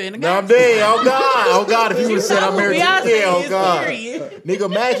 husband. No, I'm dead. Oh God! If you would have said I'm married to Beyonce yeah, oh is, God, period. nigga,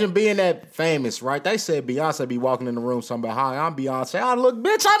 imagine being that famous, right? They said Beyonce be walking in the room, something about, hi, I'm Beyonce. I look,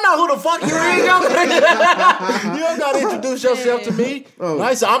 bitch, I know who the fuck you is. You don't gotta introduce yourself to me.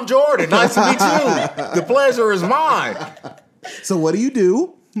 Nice, I'm Jordan. Nice to meet you. The pleasure is mine. so what do you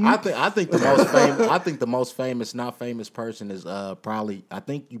do? I think the most famous. I think the most famous, not famous person is probably. I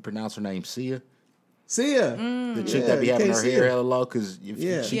think you pronounce her name Sia. Sia. The chick that be you having can't her see hair her. hella low, because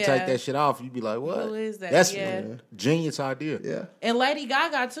if she Yeah. take that shit off, you'd be like, what? Who is that? That's Yeah. genius idea. Yeah. And Lady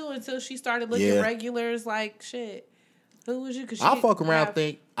Gaga too, until she started looking Yeah. regulars like shit. Who was you? I'll fuck around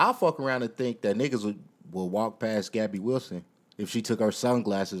and think that niggas would walk past Gabby Wilson if she took her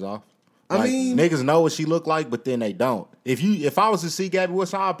sunglasses off. Like, I mean, niggas know what she look like, but then they don't. If I was to see Gabby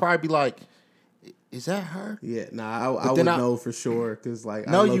Wilson, I'd probably be like, is that her? Yeah, nah, I would know for sure because like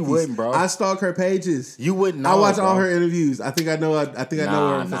no, you wouldn't, bro. I stalk her pages. You wouldn't know. I watch bro. all her interviews. I think I know. I know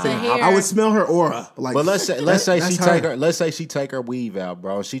her. Nah. I would smell her aura. Like, but let's say she take her weave out,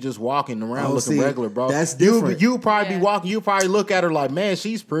 bro. She just walking around looking regular, bro. That's different. You probably be walking. You probably look at her like, man,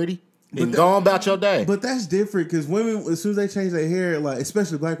 she's pretty. And go on about your day. But that's different because women, as soon as they change their hair, like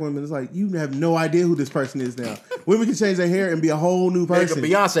especially black women, it's like you have no idea who this person is now. Women can change their hair and be a whole new person. Nigga,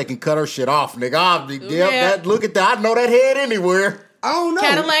 Beyonce can cut her shit off, nigga. I'll be look at that. I know that head anywhere. I don't know.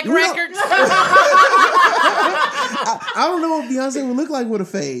 Cadillac Records. I don't know what Beyonce would look like with a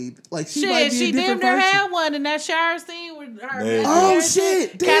fade. Like she might be a damn different near person. had one in that shower scene with her. Oh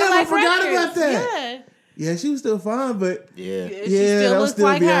shit! Damn, Cadillac I forgot Records. about that. Yeah, she was still fine, but yeah, she still looks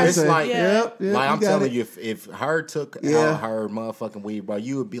like Beyonce. her. It's like, yep, like I'm telling you, if her took out her motherfucking weave, bro,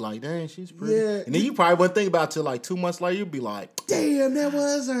 you would be like, dang, she's pretty. Yeah. And then you probably wouldn't think about it till like 2 months later. You'd be like, damn, that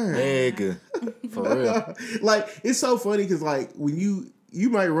was her. nigga, for real. Like it's so funny because like when you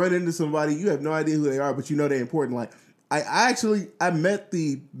might run into somebody, you have no idea who they are, but you know they're important. Like I met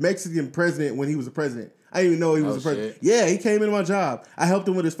the Mexican president when he was a president. I didn't even know he was a president. Shit. Yeah, he came into my job. I helped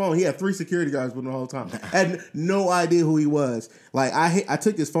him with his phone. He had 3 security guards with him the whole time. I had no idea who he was. Like I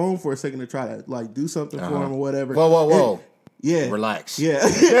took his phone for a second to try to like do something for him or whatever. Whoa. Yeah. Relax. Yeah.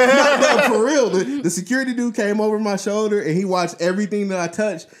 no, for real. The security dude came over my shoulder and he watched everything that I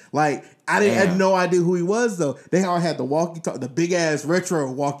touched. Like, I had no idea who he was, though. They all had the big ass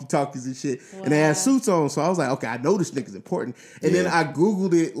retro walkie-talkies and shit. Wow. And they had suits on. So I was like, okay, I know this nigga's important. And then I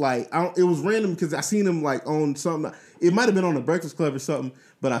Googled it. Like, it was random because I seen him like on something. It might have been on the Breakfast Club or something.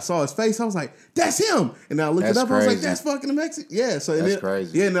 But I saw his face. I was like, that's him. And then I looked it up. Crazy. I was like, that's fucking Mexican. Yeah. So that's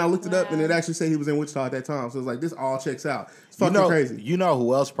crazy. Yeah, and then I looked it up and it actually said he was in Wichita at that time. So it's like, this all checks out. It's fucking crazy. You know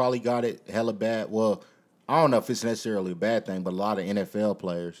who else probably got it hella bad? Well, I don't know if it's necessarily a bad thing, but a lot of NFL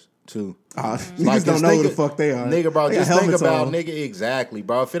players too. Niggas don't know who the fuck they are. Nigga, bro, just think about nigga exactly,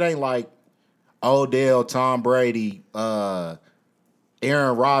 bro. If it ain't like Odell, Tom Brady,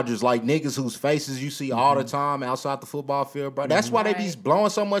 Aaron Rodgers, like niggas whose faces you see all the time outside the football field, bro. That's why they be blowing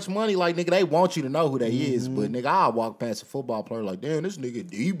so much money. Like, nigga, they want you to know who they is. But, nigga, I'll walk past a football player like, damn, this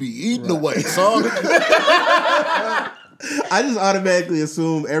nigga, he be eating away, son. I just automatically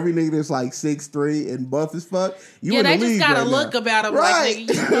assume every nigga that's like 6'3" and buff as fuck, you in the league. They just got a right look now. about him Right.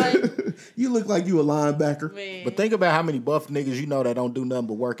 like, you look like you a linebacker. Man. But think about how many buff niggas you know that don't do nothing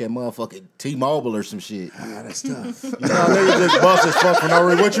but work at motherfucking T-Mobile or some shit. That's tough. You know, niggas just buff as fuck for no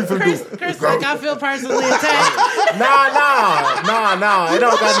reason. What you finna do? Chris, like, I feel personally attacked. Nah. It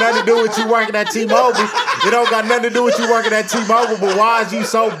don't got nothing to do with you working at T-Mobile. It don't got nothing to do with you working at T-Mobile, but why is you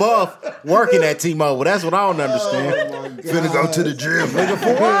so buff working at T-Mobile? That's what I don't understand. Finna go to the gym, nigga.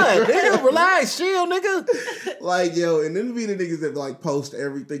 For what? Nigga, relax, chill, nigga. Like, yo, and then be the niggas that like post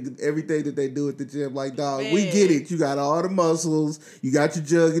everything that they do at the gym. Like, dog, we get it. You got all the muscles. You got your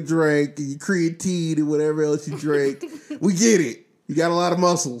jug of drink and your creatine and whatever else you drink. We get it. You got a lot of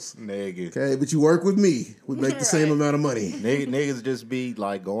muscles. Nigga. Okay, but you work with me. We make the same amount of money. Niggas just be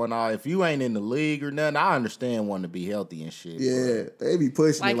like going out. If you ain't in the league or nothing, I understand wanting to be healthy and shit. Yeah, they be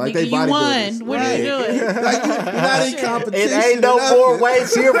pushing it like nigga, they bodybuilders. you won. What are you doing? Like, you're not in competition. It ain't no more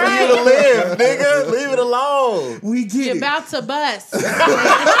weights here for you to live, nigga. Leave it alone. We get You're it. about to bust.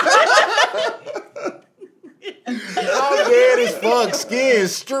 I'm dead as fuck. Skin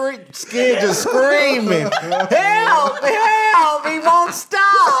just screaming. Help! He won't stop.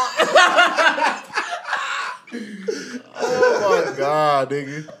 Oh my god,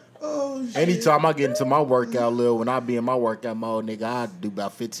 nigga. Oh, shit. Anytime I get into my workout, Lil, when I be in my workout mode, nigga, I do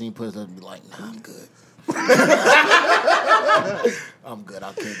about 15 push-ups and be like, nah, I'm good. I'm good.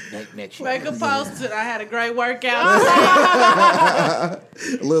 I'll keep next year. Make a post that I had a great workout. A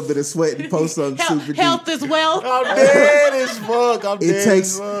little bit of sweat and post something super deep. Health is wealth. I'm dead as fuck.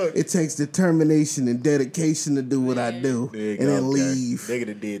 It takes determination and dedication to do what I do, Nigga, and then leave. Nigga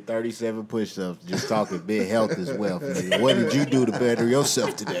that did 37 push-ups just talking big health as well. Nigga. What did you do to better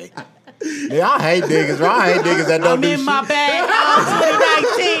yourself today? Yeah, I hate niggas, bro. I hate niggas that don't I'm do in shit. my bag all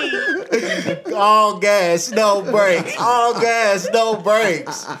 2019. All gas, no brakes. All gas, no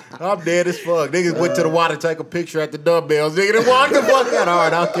brakes. I'm dead as fuck. Niggas went to the water to take a picture at the dumbbells. Nigga, then walk the fuck out. All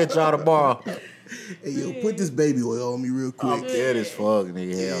right, I'll catch y'all tomorrow. Hey, yo, put this baby oil on me real quick. I'm dead as fuck,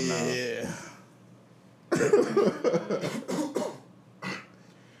 nigga. Hell no.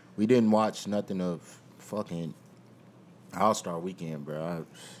 We didn't watch nothing of fucking All-Star Weekend, bro.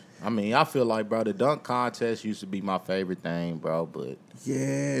 I mean, I feel like, bro, the dunk contest used to be my favorite thing, bro, but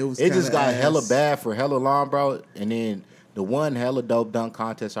Yeah, it was. it just got hella bad for hella long, bro. And then the one hella dope dunk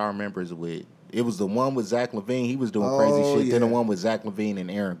contest I remember is with It was the one with Zach LaVine. He was doing crazy shit. Yeah. Then the one with Zach LaVine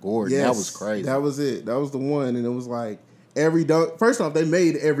and Aaron Gordon. Yes, That was crazy. That was it. That was the one, and it was like every dunk. First off, they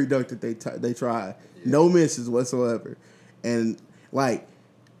made every dunk that they tried. Yeah. No misses whatsoever, and like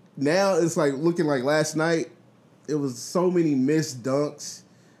now it's like looking like last night. It was so many missed dunks,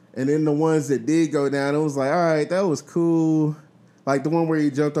 and then the ones that did go down, it was like, all right, that was cool. Like the one where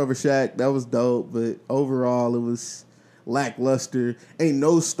he jumped over Shaq, that was dope. But overall, it was lackluster. Ain't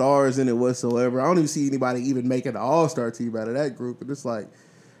no stars in it whatsoever. I don't even see anybody even making the All-Star team out of that group. And it's like,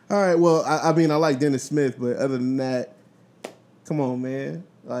 all right, well, I mean, I like Dennis Smith, but other than that, come on, man.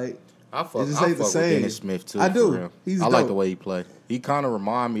 Like, I fuck with Dennis Smith too. I do. I like the way he play. He kind of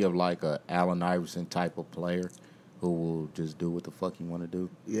remind me of like a Allen Iverson type of player who will just do what the fuck he want to do.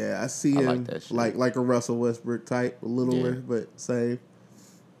 Yeah, I see him like that shit. like a Russell Westbrook type, a littler, but same.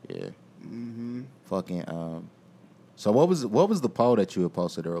 Yeah. Mm-hmm. Fucking. So what was the poll that you had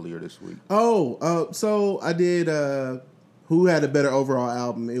posted earlier this week? So I did. Who had a better overall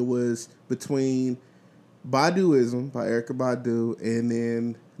album? It was between Baduism by Erykah Badu and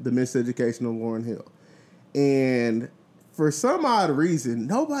then The Miseducation of Lauryn Hill. And for some odd reason,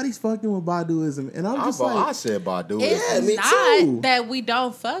 nobody's fucking with Baduism, and I'm just I said Baduism. It's me not too. that we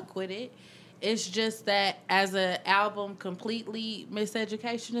don't fuck with it. It's just that as an album, completely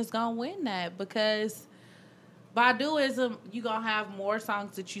Miseducation is gonna win that because Baduism, you gonna have more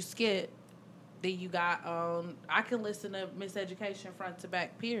songs that you skip than you got on. I can listen to Miseducation front to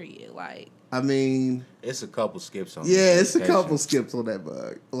back. Period. Like, I mean, it's a couple skips on. Yeah, it's a couple skips on that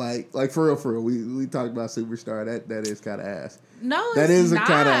bug. Like for real. We talked about Superstar. That is kind of ass. No, that is not. a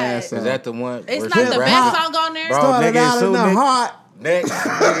kind of ass song. Is that the one? It's not the best song on there. Bro, started nigga, out in the hot. Next,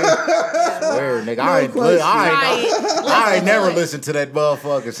 nigga. Swear, nigga. I ain't never listened to that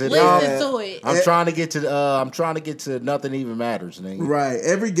motherfucker. Listen to it. I'm trying to get to Nothing Even Matters, nigga. Right.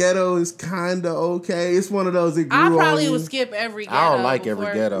 Every Ghetto is kind of okay. It's one of those that grew I probably on would you. skip Every Ghetto. I don't like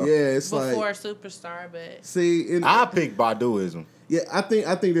Every Ghetto. Yeah, it's before like Superstar, but see, I pick Baduism. Yeah, I think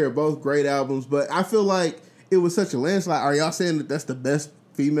they're both great albums, but I feel like it was such a landslide. Are y'all saying that that's the best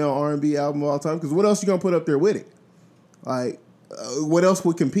female R&B album of all time? Because what else you gonna put up there with it? Like, what else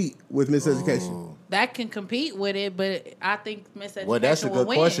would compete with Miseducation? that can compete with it, but I think Miseducation Well, that's a good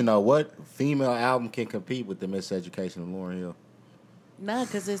win. question, though. What female album can compete with the Miseducation of Lauryn Hill? No,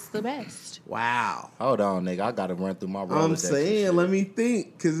 because it's the best. Wow. Hold on, nigga. I got to run through my Rolodex. I'm saying, let me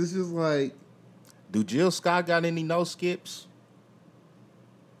think, because it's just like... Do Jill Scott got any no skips?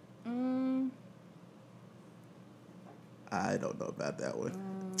 I don't know about that one.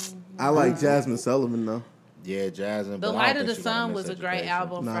 I like Jasmine Sullivan, though. Yeah, Jasmine. The Light of the Sun was a great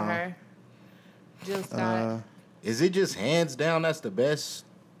album for her. Jill Scott. Is it just hands down that's the best?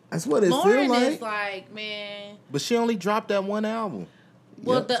 That's what it feels Lauryn like. is like, man. But she only dropped that one album.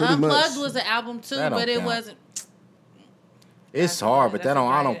 Well, Yep, the pretty Unplugged much. was an album too, That don't but it count. wasn't. It's That's hard, a- but that's a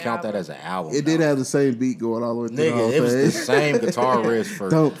I don't great count that album. as an album. It did though. have the same beat going all the way through the whole Nigga, it was the thing. same guitar riff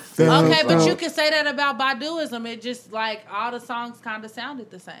for. Okay, but you can say that about Baduism. It just like all the songs kind of sounded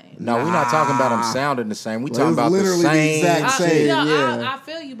the same. No, we're not talking about them sounding the same. We Well, talking it was about the literally the same. exact shit. same. I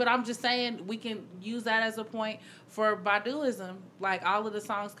feel you, but I'm just saying we can use that as a point for Baduism. Like all of the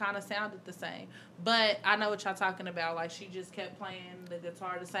songs kind of sounded the same, but I know what y'all talking about. Like she just kept playing the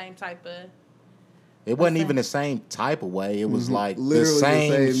guitar the same type of. It wasn't even the same type of way. It was like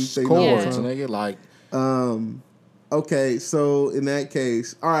Literally the same chords, Yeah. nigga. Like, Okay, so in that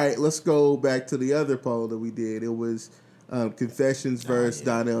case, all right, let's go back to the other poll that we did. It was Confessions versus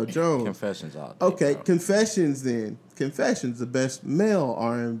Donnell Jones. Confessions out. Okay, Confessions then. Confessions, the best male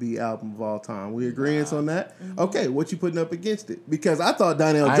R&B album of all time. We agreeing on that? Okay, what you putting up against it? Because I thought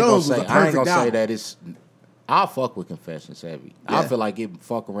Donnell Jones was a perfect I ain't gonna say album. that it's. I'll fuck with Confessions heavy. Yeah. I feel like it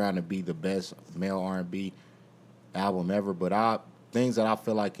fuck around and be the best male R&B album ever. But things that I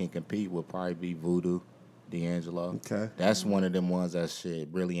feel like can compete would probably be Voodoo, D'Angelo. Okay. That's one of them ones that shit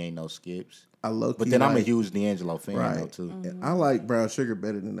really ain't no skips. But then I'm a huge D'Angelo fan though too. I like Brown Sugar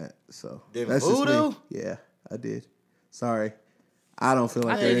better than that. So Than that's just Voodoo? me. Yeah, I did. Sorry. I don't feel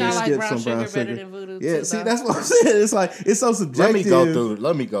like I there think any I like skips Brown on Brown Sugar better Sugar. than Voodoo, Yeah, too, see, though. that's what I'm saying. It's like it's so subjective.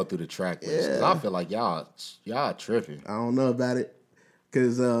 Let me go through the track list. 'Cause Yeah. I feel like y'all tripping. I don't know about it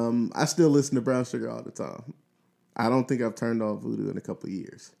because I still listen to Brown Sugar all the time. I don't think I've turned on Voodoo in a couple of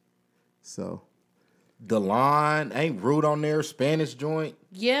years. So The Line ain't Rude on there. Spanish joint.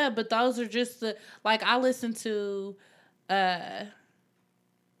 Yeah, but those are just the like I listen to.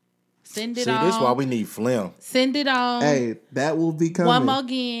 Send It See, On. this why we need Flim. Send It On. hey, that will be coming. One More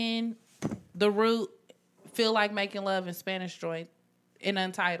Again. The Root. Feel Like Making Love in Spanish joint. And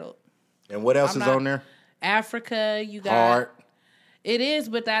Untitled. And what else I'm is not- on there? Africa. You got. Hard. It is,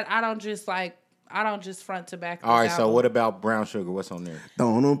 but that I don't just like I don't just front to back. All right, so what about Brown Sugar? What's on there?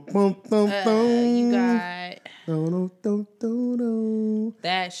 You got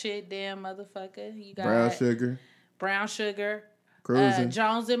that shit, damn motherfucker. You got Brown Sugar. Cruising.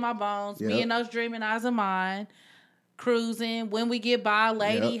 Jones in My Bones. Yep. Me and Those Dreaming Eyes of Mine. Cruising. When We Get By.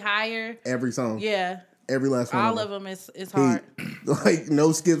 Lady. Yep. Higher. Every song. Yeah. Every last one. All of them is hard. Like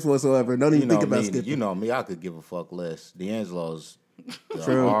no skips whatsoever. Don't even think about skipping. You know me, I could give a fuck less. D'Angelo's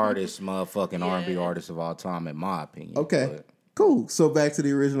the hardest motherfucking R&B artist of all time, in my opinion. Okay, but. Cool. So back to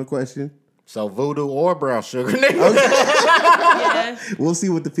the original question. So Voodoo or Brown Sugar, nigga. Yeah. We'll see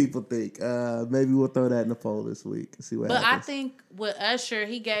what the people think. Maybe we'll throw that in the poll this week and see what happens. But I think with Usher,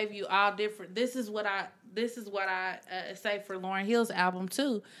 he gave you all different. This is what I say for Lauryn Hill's album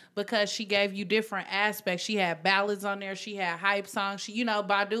too, because she gave you different aspects. She had ballads on there. She had hype songs.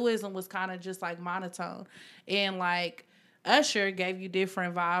 Baduism was kind of just like monotone, and like Usher gave you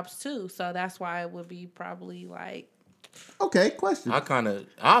different vibes too. So that's why it would be probably like. Okay, question.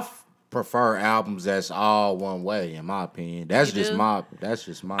 I prefer albums that's all one way, in my opinion. That's just my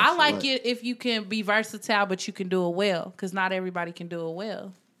I like it if you can be versatile, but you can do it well, because not everybody can do it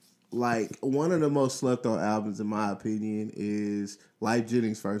well. Like, one of the most slept on albums, in my opinion, is Lyfe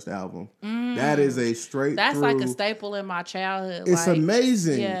Jennings' first album. That is a straight That's through, like a staple in my childhood. It's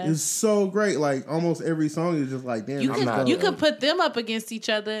amazing. Yeah. It's so great. Like, almost every song is just like, damn. You could put them up against each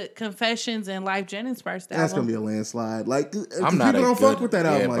other, Confessions and Lyfe Jennings' first album. That's going to be a landslide. Like, I'm not people don't fuck with that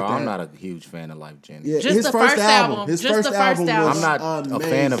album bro, like that. I'm not a huge fan of Lyfe Jennings. Yeah, just his the first album. His first album was I'm not amazing. a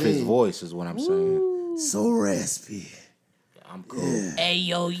fan of his voice, is what I'm saying. So raspy. I'm cool. Yeah.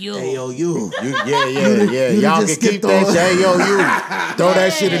 A-yo-yo. A-O-U. Yeah. Y'all can keep that shit. A-O-U. Throw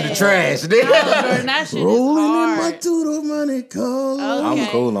that shit in the trash, nigga. Jordan, that shit Rolling is hard. in my Tudo money cold. Okay. I'm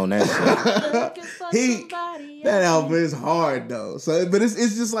cool on that shit. That album is hard though. So, but it's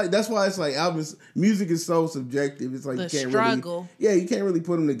just like, that's why it's like music is so subjective. It's like the you can't struggle. You can't really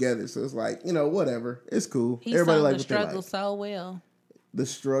put them together. So it's like, whatever. It's cool. He Everybody sung like The what Struggle they like. so well. The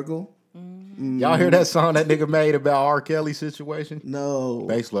Struggle. Y'all hear that song that nigga made about R. Kelly situation? No.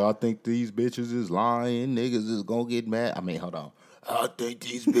 Basically, I think these bitches is lying. Niggas is gonna get mad. I mean, hold on. I think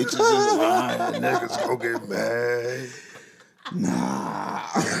these bitches is lying. Niggas gonna get mad. Nah.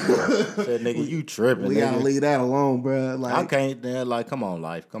 Said, nigga, you tripping. We gotta leave that alone, bro. Like, I can't. Like, come on,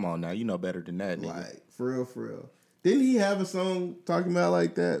 Life. Come on now. You know better than that, nigga. Like, for real. Didn't he have a song talking about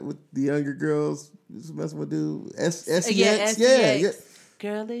like that with the younger girls? Messing with dude. SEX? Yeah.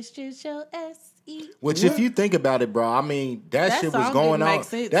 Girl, it's just your S-E. Which, if you think about it, bro, I mean, that shit was going on.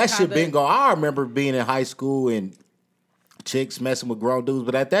 That shit been going. I remember being in high school and chicks messing with grown dudes,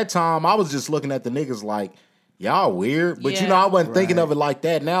 but at that time, I was just looking at the niggas like, y'all weird. But I wasn't thinking of it like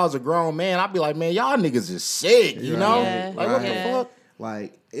that. Now as a grown man, I'd be like, man, y'all niggas is sick, you know? Yeah. Like, what the fuck?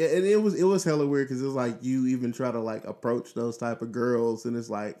 Like, and it was hella weird because it was like you even try to like approach those type of girls, and it's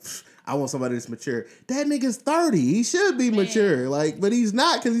like, I want somebody that's mature. That nigga's 30. He should be mature. Like, but he's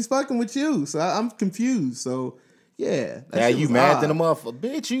not because he's fucking with you. So I'm confused. So yeah. Yeah, you mad than a motherfucker.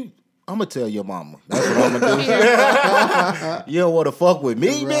 Bitch, I'm going to tell your mama. That's what I'm going to do. You don't want to fuck with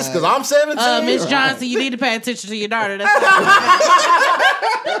me, miss, because I'm 17? Miss Johnson, you need to pay attention to your daughter. That's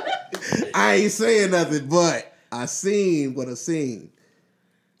I ain't saying nothing, but I seen what I seen.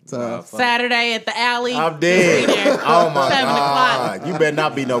 So Saturday at the alley. I'm dead. Oh my 7 God. o'clock. You better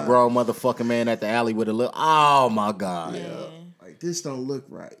not be no grown motherfucking man at the alley with a little. Oh my God. Yeah. Like, this don't look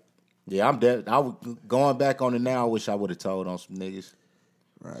right. Yeah, I'm dead. Going back on it now, I wish I would have told on some niggas.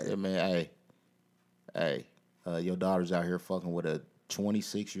 Right. Yeah, man, hey, your daughter's out here fucking with a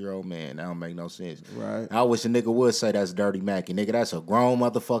 26-year-old man. That don't make no sense. Right. I wish a nigga would say that's Dirty Mackie. Nigga, that's a grown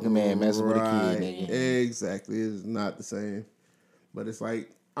motherfucking man messing with a kid, nigga. Exactly. It's not the same. But it's like,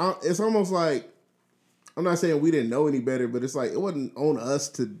 it's almost like, I'm not saying we didn't know any better, but it's like, it wasn't on us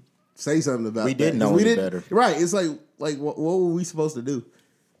to say something about that. We didn't know any better. Right. It's like what were we supposed to do?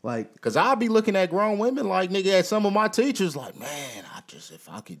 Like, because I'd be looking at grown women like, nigga, at some of my teachers, like, man, if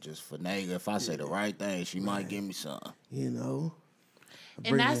I could just finagle, if I say the right thing, she might give me something. You know?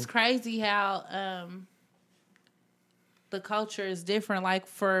 And that's crazy how the culture is different, like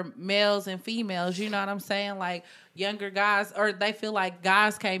for males and females, you know what I'm saying? Like younger guys, or they feel like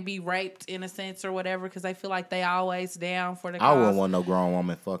guys can't be raped in a sense or whatever because they feel like they always down for the cause. I wouldn't want no grown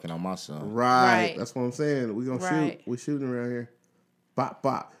woman fucking on my son. Right. That's what I'm saying. We gonna shoot. We're shooting around here. Bop,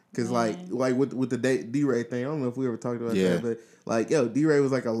 bop. Because like with the D-Ray thing, I don't know if we ever talked about that, but like, yo, D-Ray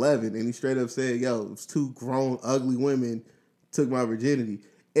was like 11 and he straight up said, yo, it was two grown, ugly women took my virginity.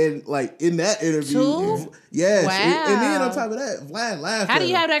 And like in that interview, yes. Wow. And then on top of that, Vlad laughed. How do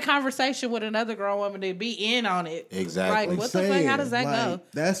you have that conversation with another grown woman to be in on it? Exactly. Like, what the fuck? How does that go?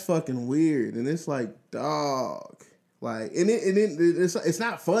 That's fucking weird. And it's like, dog. Like, and it's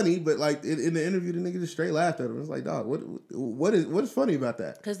not funny, but like in the interview, the nigga just straight laughed at him. It's like, dog, what is funny about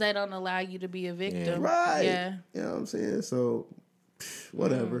that? Because they don't allow you to be a victim, right? Yeah, you know what I'm saying. So,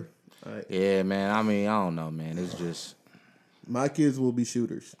 whatever. Right. Yeah, man. I mean, I don't know, man. It's just my kids will be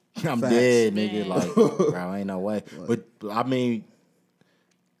shooters. I'm dead, nigga. Like, bro, ain't no way. But I mean,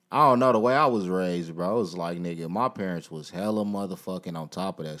 I don't know the way I was raised, bro. It was like, nigga, my parents was hella motherfucking on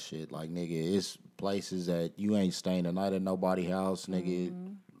top of that shit. Like, nigga, it's places that you ain't staying the night at nobody's house,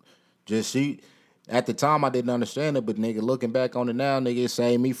 nigga. Just she. At the time, I didn't understand it, but nigga, looking back on it now, nigga, it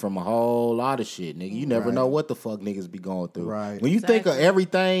saved me from a whole lot of shit, nigga. You never know what the fuck niggas be going through. Right. When you think of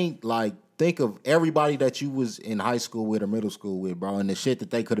everything, like, think of everybody that you was in high school with or middle school with, bro, and the shit that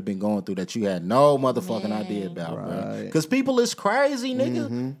they could have been going through that you had no motherfucking idea about, bro. Because people is crazy,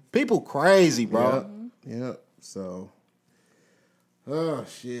 nigga. People crazy, bro. Yep. So, oh,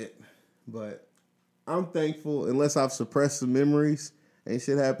 shit. But I'm thankful, unless I've suppressed some memories, ain't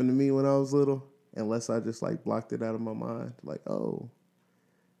shit happened to me when I was little. Unless I just like blocked it out of my mind, like, oh,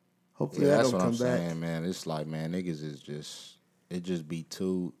 hopefully that don't come back. That's what I'm saying, man. It's like, man, niggas is just it just be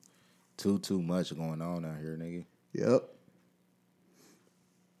too much going on out here, nigga. Yep.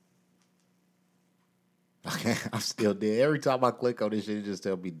 Okay, I'm still dead. Every time I click on this shit, it just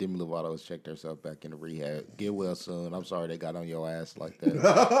tell me Demi Lovato's checked herself back into rehab. Get well soon. I'm sorry they got on your ass like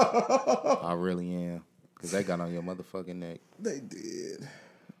that. I really am, because they got on your motherfucking neck. They did.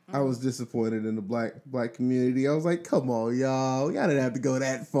 I was disappointed in the black community. I was like, come on, y'all. Y'all didn't have to go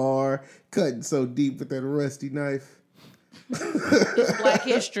that far. Cutting so deep with that rusty knife. It's Black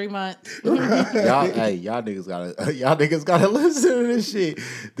History Month. Y'all niggas gotta listen to this shit.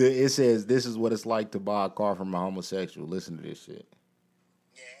 It says, this is what it's like to buy a car from a homosexual. Listen to this shit.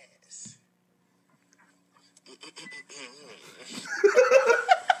 Yes. Hey,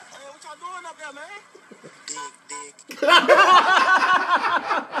 what y'all doing up there, man? Dig.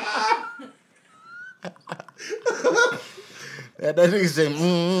 That nigga say,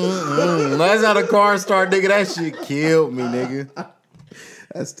 That's how the car start, nigga. That shit killed me, nigga.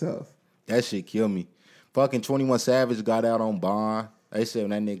 That's tough. That shit killed me. Fucking 21 Savage got out on bond. They said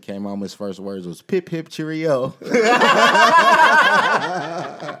when that nigga came home, his first words was pip pip cheerio.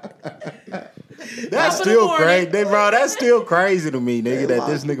 That's still crazy, bro. That's still crazy to me, nigga. That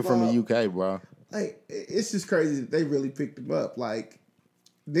this nigga from the UK, bro. Like, it's just crazy that they really picked him up. Like,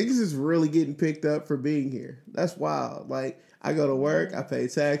 niggas is really getting picked up for being here. That's wild. Like, I go to work, I pay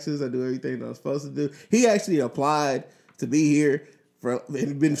taxes, I do everything that I'm supposed to do. He actually applied to be here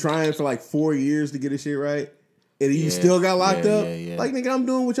and been trying for like 4 years to get his shit right. And you still got locked up? Yeah. Like, nigga, I'm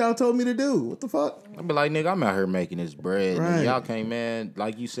doing what y'all told me to do. What the fuck? I be like, nigga, I'm out here making this bread. Right. Nigga, y'all can't, man.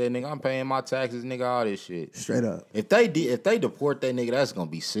 Like you said, nigga, I'm paying my taxes, nigga, all this shit. Straight up. If they deport that nigga, that's gonna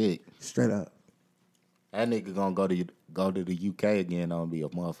be sick. Straight up. That nigga gonna go to the UK again and be a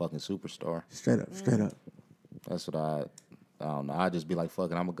motherfucking superstar. Straight up. That's what I don't know. I just be like,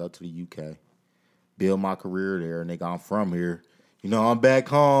 fuck it, I'm gonna go to the UK, build my career there, nigga. I'm from here. You know, I'm back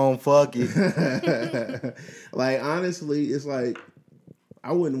home. Fuck it. Like, honestly, it's like,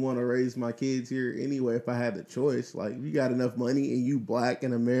 I wouldn't want to raise my kids here anyway if I had the choice. Like, you got enough money and you black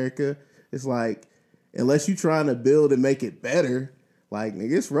in America, it's like, unless you trying to build and make it better, like,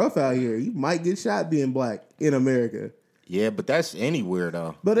 nigga, it's rough out here. You might get shot being black in America. Yeah, but that's anywhere,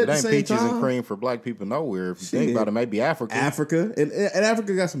 though. But at it the ain't same peaches time, and cream for black people nowhere. If you think about it, maybe Africa. And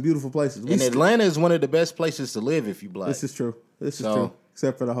Africa got some beautiful places. And Atlanta is one of the best places to live if you black. This is true.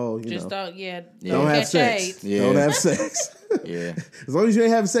 Except for the whole, don't don't have sex. Yeah. Don't have sex. Yeah. As long as you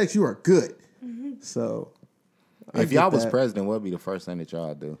ain't having sex, you are good. Mm-hmm. So, if y'all was president, what would be the first thing that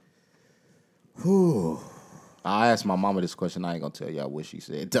y'all do? Whew. I asked my mama this question. I ain't gonna tell y'all what she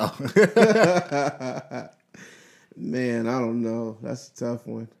said, though. Man, I don't know. That's a tough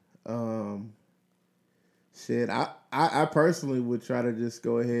one. Shit, I personally would try to just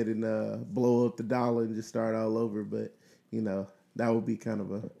go ahead and blow up the dollar and just start all over, but that would be kind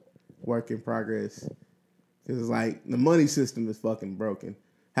of a work in progress. Because like the money system is fucking broken.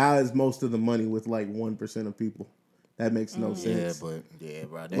 How is most of the money with like 1% of people? That makes no sense. Bro,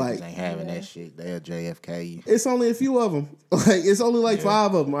 they ain't having that shit. They'll JFK you. It's only a few of them. Like it's only like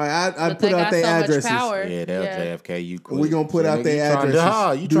 5 of them. I put out their addresses. Yeah, they'll JFK you. We gonna put out their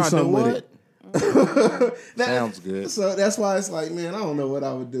addresses. You trying to do what? Sounds good. So that's why it's like, man, I don't know what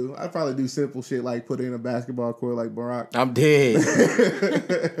I would do. I'd probably do simple shit like put in a basketball court like Barack. I'm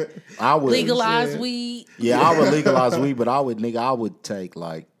dead. I would legalize weed. Yeah, I would legalize weed, but I would take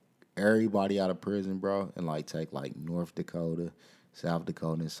like everybody out of prison, bro, and like take like North Dakota, South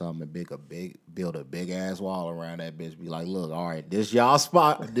Dakota, and something, and build a big ass wall around that bitch. Be like, look, all right, this y'all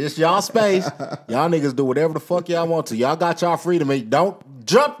spot, this y'all space. Y'all niggas do whatever the fuck y'all want to. Y'all got y'all freedom. And don't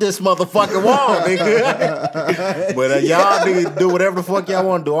jump this motherfucking wall, nigga. But y'all niggas do whatever the fuck y'all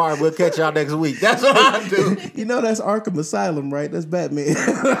want to do. All right, we'll catch y'all next week. That's what I do. You know that's Arkham Asylum, right? That's Batman.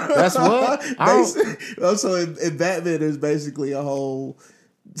 That's what? So in Batman, there's basically a whole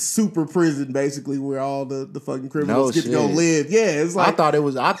super prison, basically, where all the fucking criminals get to go live. Yeah, it's like I thought I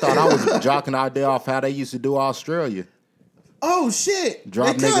was jocking the idea off how they used to do Australia. Oh shit!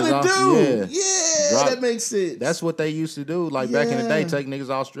 Drop they niggas off. do. Yeah, that makes sense. That's what they used to do. Like back in the day, take niggas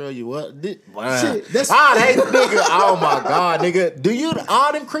to Australia. What? Shit, nigga. Oh my god, nigga. Do you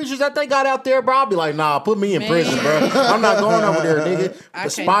all them creatures that they got out there, bro? I'll be like, nah, put me in prison, bro. I'm not going over there, nigga. The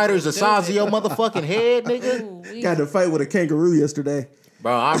spiders the size of your motherfucking head, nigga. Got to fight with a kangaroo yesterday.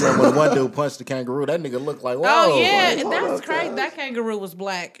 Bro, I remember when one dude punched the kangaroo. That nigga looked like, whoa. Oh, yeah. That's crazy. That kangaroo was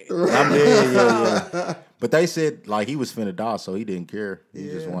black. I'm dead, yeah. But they said, like, he was finna die, so he didn't care. He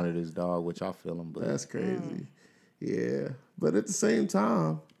just wanted his dog, which I feel him. But that's crazy. Yeah. But at the same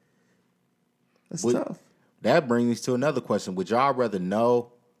time, that's tough. That brings me to another question. Would y'all rather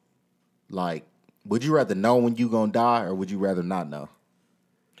know, like, would you rather know when you gonna die, or would you rather not know?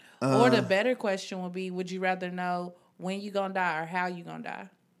 Or the better question would be, would you rather know when you gonna die or how you gonna die?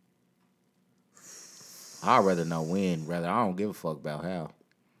 I'd rather know when. I don't give a fuck about how.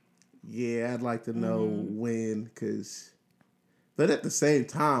 Yeah, I'd like to know when, but at the same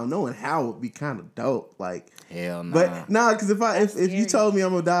time, knowing how would be kind of dope. Like, hell nah. But nah, because if you told me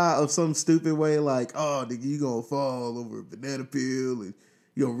I'm gonna die of some stupid way, like, oh, nigga, you gonna fall over a banana peel and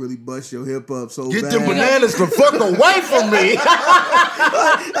you gonna really bust your hip up so Get bad. them bananas the fuck away from me.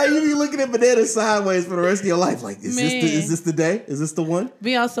 Like you be looking at bananas sideways for the rest of your life. Like, is this the day? Is this the one?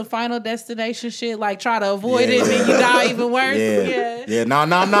 Be on some Final Destination shit, like try to avoid it and you die even worse. Yeah. Nah,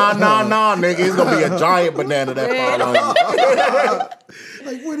 nigga. It's gonna be a giant banana that fall on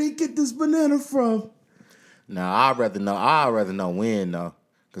you. Like, where they get this banana from? Nah, I'd rather know when though,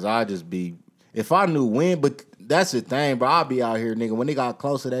 cause I'd just be if I knew when, but. That's the thing, bro. I'll be out here, nigga. When they got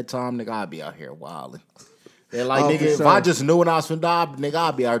close to that time, nigga, I'll be out here wilding. They're like, nigga, if I just knew when I was finna die, nigga,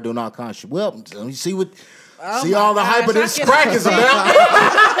 I'll be out here doing all kinds of shit. Well, you see all the hype of this crack is about.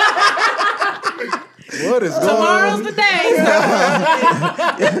 What is Tomorrow's the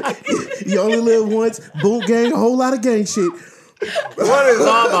day. You only live once. Boom gang, a whole lot of gang shit. What is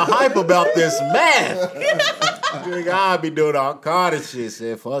all the hype about this math? Nigga, I'll be doing all kind of shit.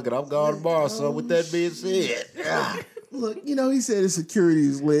 Said, fuck it, I'm going tomorrow. So with that being said, look, he said his security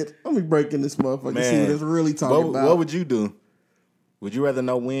is lit. Let me break in this motherfucker and see what it's really talking about. What would you do? Would you rather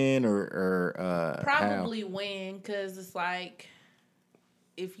know when or probably how? when, because it's like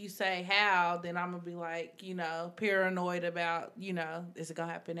if you say how, then I'm gonna be like, paranoid about, is it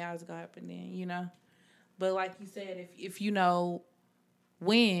gonna happen now? Is it gonna happen then? But like you said, if you know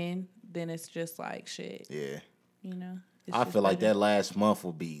when, then it's just like shit. Yeah. I feel like that last month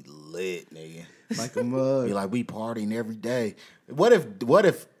will be lit, nigga. Like a mug. Be like, we partying every day. What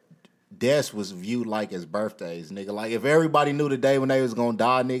if deaths was viewed like as birthdays, nigga? Like if everybody knew the day when they was gonna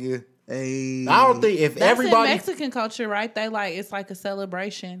die, nigga. Hey. I don't think if that's everybody in Mexican culture, right? They it's like a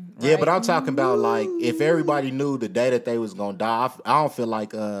celebration. Right? Yeah, but I'm talking about like if everybody knew the day that they was gonna die. I don't feel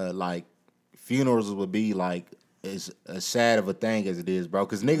like funerals would be like as sad of a thing as it is, bro.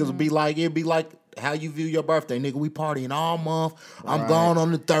 Because niggas would be like, it'd be like how you view your birthday, nigga. We partying all month. I'm gone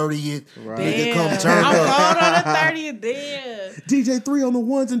on the 30th. Right. Nigga, come turn I'm up. gone on the 30th. Damn. DJ 3 on the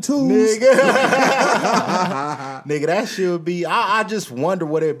ones and twos. Nigga. Nigga, that should be. I just wonder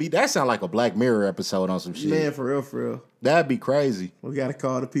what it'd be. That sound like a Black Mirror episode on some shit. Man, for real. That'd be crazy. We gotta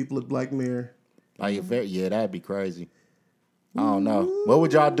call the people at Black Mirror. Like that'd be crazy. I don't know. What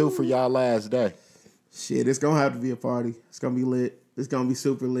would y'all do for y'all last day? Shit, it's gonna have to be a party. It's gonna be lit. It's gonna be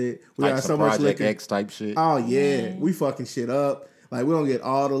super lit. We like got some so much Project liquor. X type shit. Oh yeah, we fucking shit up. Like we gonna get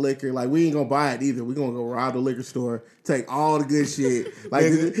all the liquor. Like we ain't gonna buy it either. We gonna go rob the liquor store, take all the good shit.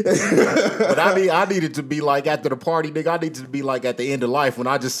 Like, but I need it to be like after the party, nigga. I need it to be like at the end of life when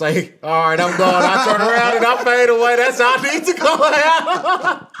I just say, "All right, I'm gone." I turn around and I fade away. That's how I need to go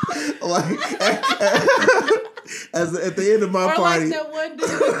out. like at the end of my party, like that one dude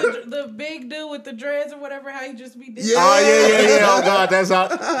with the big dude with the dreads or whatever. How he just be doing. Yeah. Oh yeah. Oh god,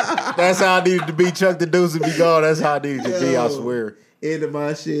 that's how I needed to be. Chuck the Deuce and be gone. That's how I needed to be. I swear. End of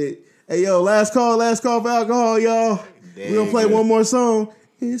my shit. Hey, yo, last call for alcohol, y'all. We gonna play one more song.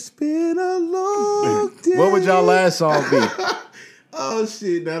 It's been a long day. What would y'all last song be? Oh,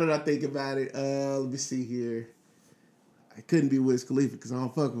 shit. Now that I think about it, let me see here. I couldn't be Wiz Khalifa because I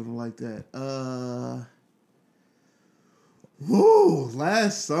don't fuck with him like that. Woo,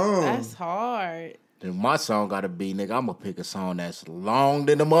 last song. That's hard. Then my song gotta be, nigga, I'm gonna pick a song that's long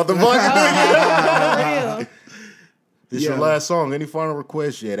than the motherfucker. For real. This your last song. Any final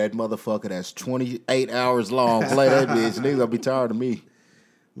request? Yeah, that motherfucker that's 28 hours long. Play that bitch. Niggas gonna be tired of me.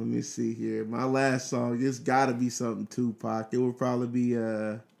 Let me see here. My last song, it's gotta be something Tupac. It would probably be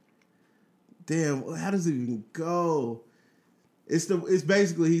damn, how does it even go? It's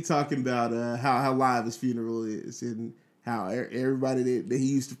basically he talking about how live his funeral is and how everybody that he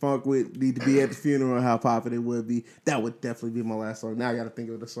used to funk with need to be at the funeral and how poppin' it would be. That would definitely be my last song. Now I gotta think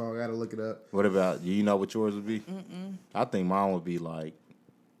of the song. I gotta look it up. What about you? Know what yours would be? I think mine would be like,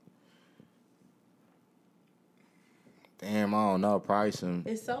 damn, I don't know. Probably some.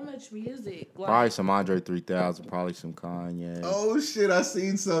 It's so much music. Probably some Andre 3000. Probably some Kanye. Oh shit! I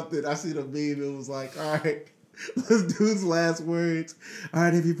seen something. I seen a meme. It was like, all right, let's do his last words. All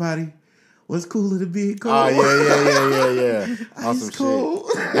right, everybody. What's cooler to be cool? Oh, yeah. Awesome cool.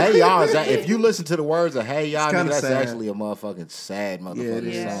 shit. Hey, y'all, if you listen to the words of Hey, y'all, nigga, that's sad. actually a motherfucking sad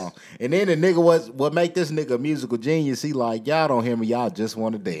motherfucking Yeah. song. And then the nigga what make this nigga a musical genius, he like, y'all don't hear me, y'all just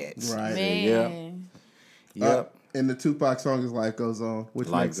want to dance. Right. Man. Yep. And the Tupac song is Life Goes On, which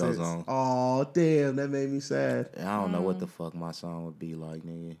Life makes Goes sense. On. Oh, damn, that made me sad. I don't know what the fuck my song would be like,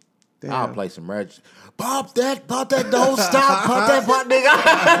 nigga. Damn. I'll play some reg. Pop that, don't stop, pop that,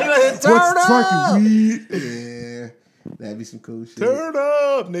 nigga. Turn What's up. fucking weed? Yeah, that'd be some cool shit. Turn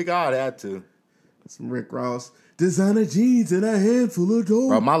up, nigga. I'd have to. Some Rick Ross. Designer jeans and a handful of dope.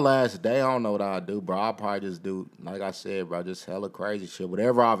 Bro, my last day, I don't know what I'll do, bro. I'll probably just do, like I said, bro, just hella crazy shit.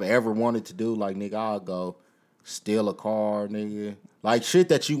 Whatever I've ever wanted to do, like, nigga, I'll go steal a car, nigga. Like, shit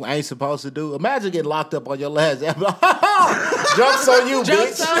that you ain't supposed to do. Imagine getting locked up on your last episode. Joke's on you,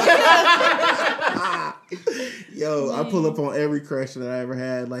 bitch. Yo, I pull up on every crush that I ever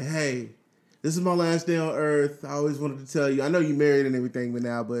had. Like, hey, this is my last day on earth. I always wanted to tell you. I know you married and everything, but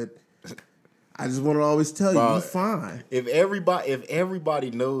now, but I just want to always tell you, Bro, you're fine. If everybody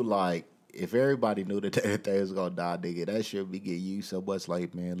knew, like, if everybody knew that they was gonna die, nigga, that shit be getting you so much.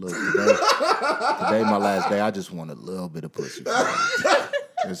 Like, man, look, today my last day. I just want a little bit of pussy.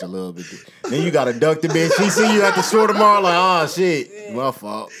 Just a little bit. Then you got abducted, bitch. She see you at the store tomorrow, like, oh shit, my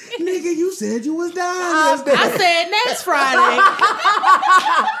fault. Nigga, you said you was dying. I said next Friday.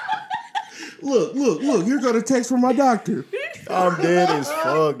 Look, you're gonna text from my doctor. I'm dead as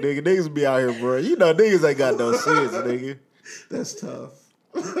fuck, nigga. Niggas be out here, bro. You know, niggas ain't got no sense, nigga. That's tough.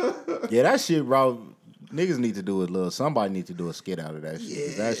 Yeah, that shit, bro. Niggas need to do a little. Somebody need to do a skit out of that shit.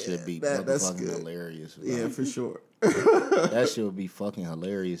 Yeah, that shit be that's motherfucking good. hilarious. Bro. Yeah, for sure. That shit would be fucking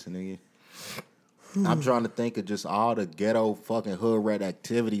hilarious, nigga. I'm trying to think of just all the ghetto fucking hood rat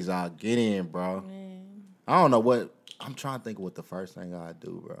activities I'll get in, bro. I don't know what. I'm trying to think of what the first thing I'd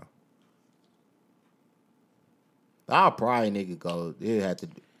do, bro. I'll probably, nigga, go. It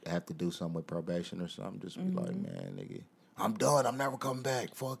have to do something with probation or something. Just be like, man, nigga, I'm done. I'm never coming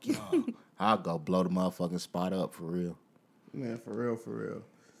back. Fuck y'all. I'll go blow the motherfucking spot up for real. Man, for real.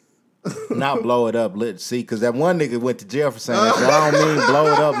 Not blow it up, see, because that one nigga went to jail for saying that shit. I don't mean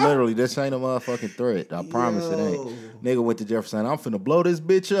blow it up literally. This ain't a motherfucking threat. I promise it ain't. Nigga went to jail for saying, I'm finna blow this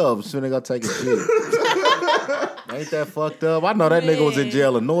bitch up as soon as I go take a shit. Ain't that fucked up? I know that nigga was in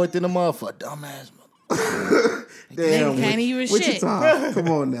jail annoyed than a motherfucker. Dumbass motherfucker. Damn, Can't even shit. Wichita. Come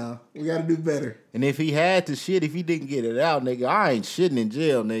on now. We gotta do better. And if he had to shit, if he didn't get it out, nigga, I ain't shitting in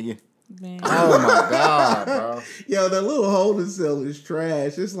jail, nigga. Man. Oh my God, bro. Yo, that little holding cell is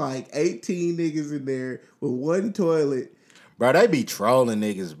trash. It's like 18 niggas in there with one toilet. Bro, they be trolling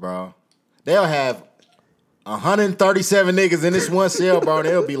niggas, bro. They'll have 137 niggas in this one cell, bro.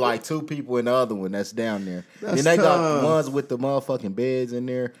 There'll be like 2 people in the other one that's down there. That's then they got tough. ones with the motherfucking beds in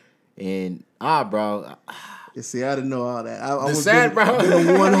there. And, bro. You see, I didn't know all that. I was sad, bro. in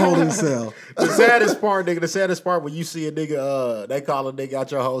a one holding cell. The saddest part, nigga, the saddest part when you see a nigga, they call a nigga out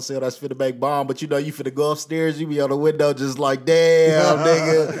your whole cell that's finna make bomb, but you know you finna go upstairs, you be on the window just like, damn,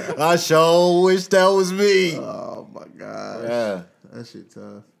 nigga, I sure wish that was me. Oh my gosh. Yeah. That shit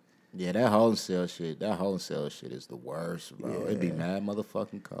tough. Yeah, that whole cell shit is the worst, bro. It be mad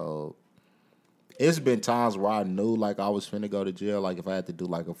motherfucking cold. It's been times where I knew like I was finna go to jail, like if I had to do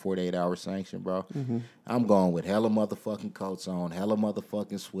like a 48-hour sanction, bro. I'm going with hella motherfucking coats on, hella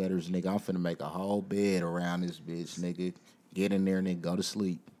motherfucking sweaters, nigga. I'm finna make a whole bed around this bitch, nigga. Get in there and then go to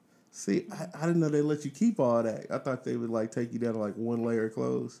sleep. See, I didn't know they let you keep all that. I thought they would like take you down to like one layer of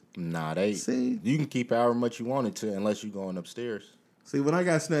clothes. Nah, you can keep however much you wanted to unless you going upstairs. See, when I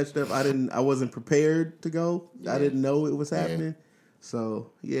got snatched up, I wasn't prepared to go. Yeah. I didn't know it was happening. Yeah.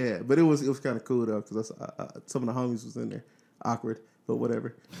 So yeah, but it was kind of cool though because some of the homies was in there. Awkward. But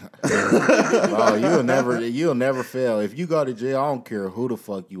whatever. Bro, you'll never fail. If you go to jail, I don't care who the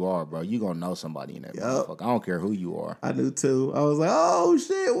fuck you are, bro. You gonna know somebody in that motherfucker. I don't care who you are. I knew too. I was like, oh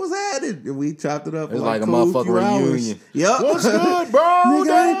shit, what's happening? And we chopped it up. It's like a motherfucking reunion. Yep. What's good, bro?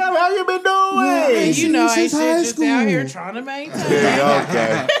 Damn, how you been doing? And you know, ain't shit just out here trying to maintain. Yeah,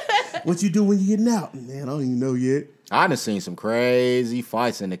 okay. What you do when you getting out? Man, I don't even know yet. I done seen some crazy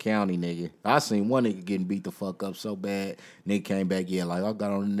fights in the county, nigga. I seen one nigga getting beat the fuck up so bad. Nigga came back, like, I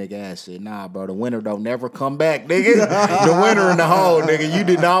got on the nigga ass. Said, nah, bro, the winner don't never come back, nigga. The winner in the hole, nigga. You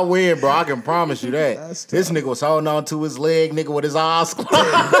did not win, bro. I can promise you that. This nigga was holding on to his leg, nigga, with his eyes closed.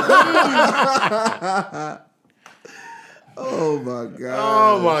 Oh my god!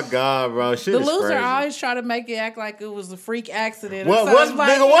 Oh my god, bro! Shit, the is loser crazy. always try to make it act like it was a freak accident. What's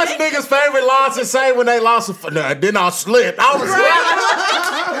niggas' favorite line to say when they lost? Then I slipped. I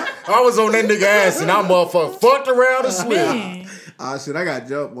was on that nigga ass and I motherfucker fucked around and slipped. Oh shit! I got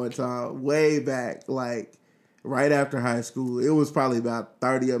jumped one time, way back, like right after high school. It was probably about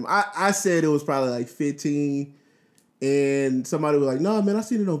 30 of them. I said it was probably like 15, and somebody was like, "Nah, man, I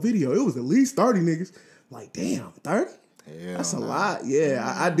seen it on video. It was at least 30 niggas." I'm like, damn, 30. That's a lot.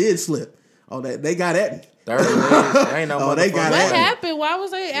 Yeah, I did slip. Oh, they got at me. 30 niggas. Ain't no motherfucker. They got what happened? Why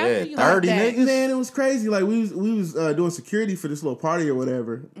was they after you 30 like that? niggas? Man, it was crazy. Like we was doing security for this little party or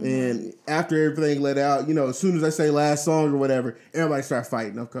whatever. Mm-hmm. And after everything let out, you know, as soon as I say last song or whatever, everybody start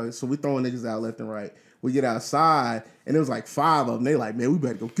fighting. Okay, so we throwing niggas out left and right. We get outside and it was like 5 of them. They like, man, we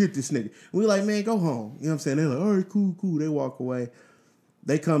better go get this nigga. We like, man, go home. You know what I'm saying? They're like, all right, cool. They walk away.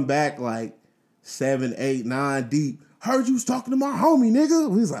 They come back like 7, 8, 9 deep. Heard you was talking to my homie, nigga.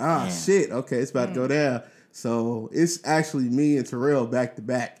 We was like, shit. Okay, it's about to go down. So it's actually me and Terrell back to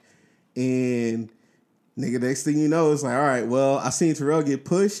back. And nigga, next thing you know, it's like, all right, well, I seen Terrell get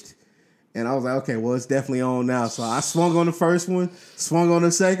pushed. And I was like, okay, well, it's definitely on now. So I swung on the first one, swung on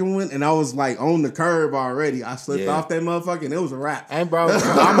the second one, and I was like on the curb already. I slipped off that motherfucker, and it was a wrap. Hey, bro,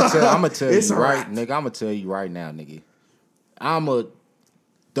 I'm gonna tell you right, nigga. I'm gonna tell you right now, nigga. I'ma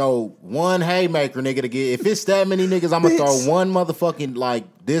throw one haymaker, nigga, to get. If it's that many niggas, I'm gonna throw one motherfucking, like,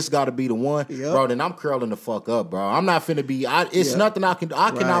 this gotta be the one. Yep. Bro, then I'm curling the fuck up, bro. I'm not finna be, it's nothing I can do.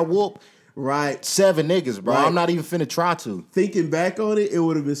 I cannot whoop 7 niggas, bro. I'm not even finna try to. Thinking back on it, it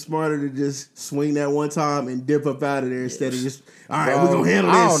would have been smarter to just swing that one time and dip up out of there instead of just, all right, we're gonna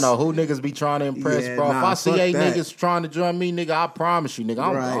handle this. I don't know who niggas be trying to impress, bro. If I see 8 niggas trying to join me, nigga, I promise you, nigga,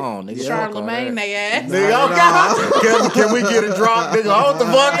 I'm gone, nigga. Charlemagne, they ass. Nigga, okay. Can we get a drop, nigga? Hold the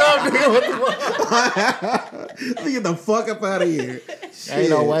fuck up, nigga. What the fuck? Get the fuck up out of here. Ain't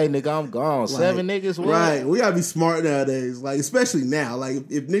no way, nigga, I'm gone. 7 niggas, what? Right. We gotta be smart nowadays. Like, especially now. Like,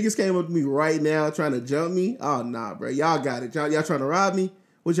 if niggas came up to me right now trying to jump me, oh, nah, bro. Y'all got it. Y'all trying to rob me?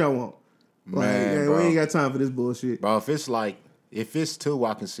 What y'all want? Man, we ain't got time for this bullshit. Bro, if it's 2,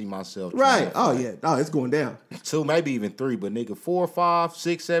 I can see myself. Right. Oh, yeah. Oh, it's going down. 2, maybe even 3, but nigga, 4, 5,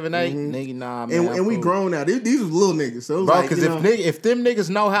 6, 7, 8, nigga, nah, man. And we grown now. These are little niggas. So bro, because if them niggas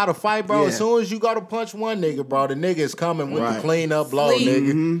know how to fight, bro, as soon as you go to punch one nigga, bro, the nigga is coming with the clean up blow,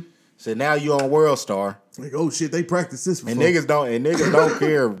 nigga. Mm-hmm. So now you on World Star. Like, oh shit, they practice this before. And niggas don't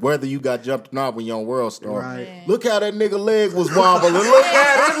care whether you got jumped or not when you're on World Star. Right. Look how that nigga leg was wobbling. Look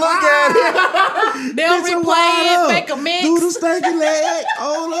at it. They'll replay it, make a mix. Do the stanky leg.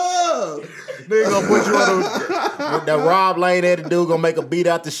 Hold up. Nigga gonna put you on the Rob Lane at the dude gonna make a beat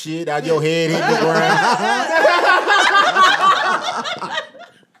out the shit out your head hitting the ground.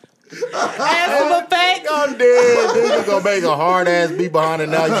 Ass effect. I'm dead. Nigga gonna make a hard ass beat behind it.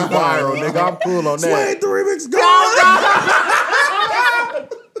 Now you viral, nigga. I'm cool on that. Sway 3 remix go.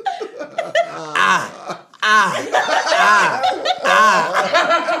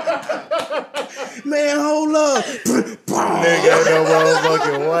 Man, hold up. Nigga, ain't no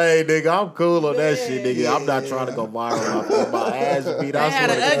motherfucking way, nigga. I'm cool on that shit, nigga. I'm not trying to go viral off my ass beat. I had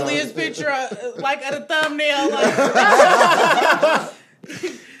the ugliest picture, like at a thumbnail. Like,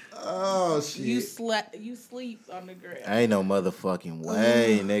 oh shit! You sleep on the ground. Ain't no motherfucking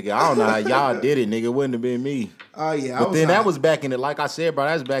way, nigga. I don't know how y'all did it, nigga. It wouldn't have been me. Oh yeah, but then that was back in the, like I said, bro.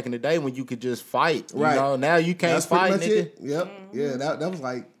 That was back in the day when you could just fight. You know, now you can't fight, nigga. It. Yep. Mm-hmm. Yeah, that was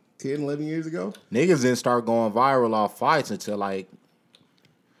like 10, 11 years ago. Niggas didn't start going viral off fights until like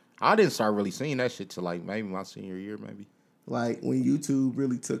I didn't start really seeing that shit till like maybe my senior year, maybe. Like when YouTube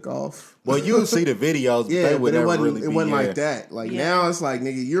really took off. Well, you see the videos, but they would never really be. It wasn't like that. Like now it's like,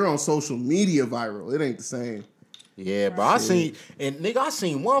 nigga, you're on social media viral. It ain't the same. Yeah, bro. I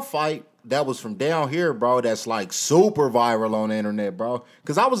seen one fight that was from down here, bro, that's like super viral on the internet, bro.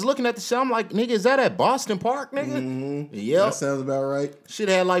 Cause I was looking at the shit, I'm like, nigga, is that at Boston Park, nigga? Mm-hmm. Yep. That sounds about right. Shit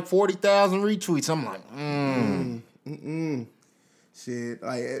had like 40,000 retweets. I'm like, Shit,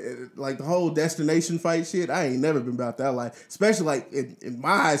 like the whole destination fight shit, I ain't never been about that life. Especially like in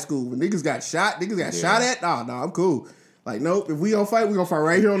my high school when niggas got shot at. No, I'm cool. Like, nope, if we gonna fight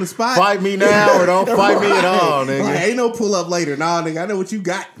right here on the spot. Fight me now or don't fight me at all, nigga. Like, ain't no pull up later. Nah, nigga, I know what you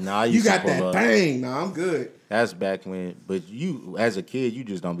got. Nah, you got that bang. Nah, I'm good. That's back when, but you, as a kid, you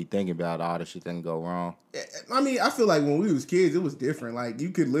just don't be thinking about all the shit that can go wrong. I mean, I feel like when we was kids, it was different. Like, you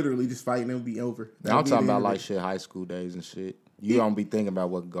could literally just fight and it would be over. I'm talking about like shit, high school days and shit. You don't be thinking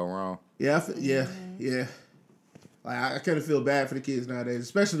about what could go wrong. Yeah. Like, I kind of feel bad for the kids nowadays,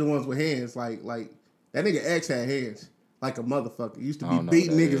 especially the ones with hands. Like that nigga X had hands. Like a motherfucker. He used to be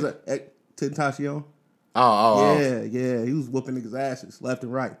beating niggas up. Tentacion. Oh. Yeah. He was whooping niggas' asses left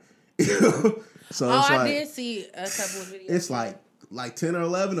and right. So I did see a couple of videos. It's like 10 or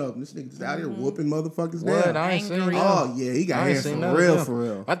 11 of them. This nigga just out here whooping motherfuckers what? down. I ain't seen that. Oh, yeah. He got hands for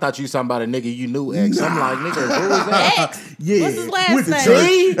real. I thought you was talking about a nigga you knew, X. I'm like, nigga, who was that? X? Yeah. What's his last With the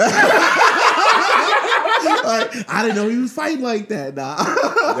name? church. I didn't know he was fighting like that. Nah.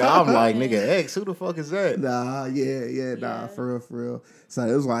 Yeah, I'm like, nigga, X, who the fuck is that? Nah, nah, for real. So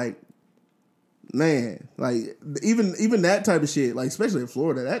it was like, man, like even that type of shit, like especially in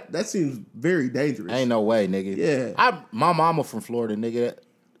Florida, that seems very dangerous. Ain't no way, nigga. Yeah. My mama from Florida, nigga.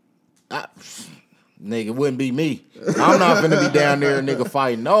 Nigga, it wouldn't be me. I'm not finna be down there, nigga,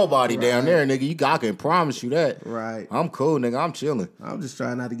 fighting nobody down there, nigga. I can promise you that. Right. I'm cool, nigga. I'm chilling. I'm just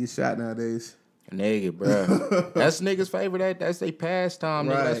trying not to get shot nowadays. Nigga, bro. That's niggas' favorite. That's their pastime,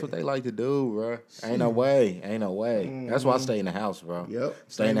 nigga. Right. That's what they like to do, bro. Ain't no way. That's why I stay in the house, bro. Yep.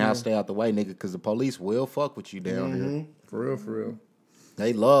 Stay in the house, stay out the way, nigga, because the police will fuck with you down here. For real.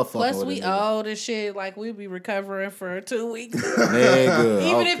 They love fucking Plus, with we a nigga. old and shit. Like, we be recovering for 2 weeks. Nigga,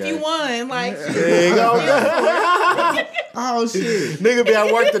 Even if you won, like, Oh shit. Nigga be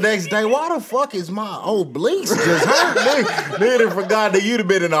at work the next day. Why the fuck is my obliques just hurt? Nigga forgot that you'd have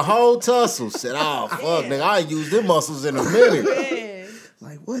been in a whole tussle. Said, oh fuck, nigga, I ain't used them muscles in a minute. man.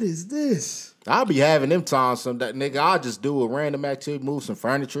 Like, what is this? I'll be having them times some that nigga, I'll just do a random activity, move some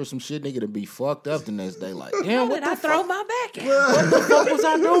furniture, some shit, nigga, to be fucked up the next day. Like, damn, What what did I the throw fuck? my back at? What the fuck was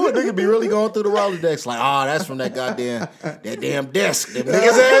I doing? Nigga be really going through the Rolodex like, that's from that damn desk. Them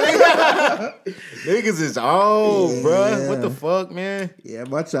niggas, niggas is old, bruh. What the fuck, man? Yeah,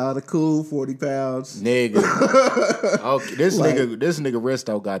 my child a cool 40 pounds. Nigga. Okay, this nigga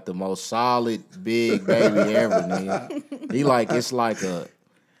Risto got the most solid big baby ever, nigga. He like, it's like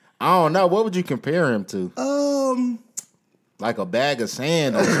I don't know, what would you compare him to? Like a bag of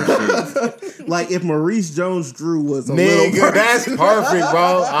sand or some shit. Like if Maurice Jones-Drew was a Nigga, little person. that's perfect,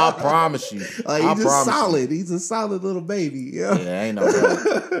 bro. I promise you. Like he's just solid. He's a solid little baby. Yeah, ain't no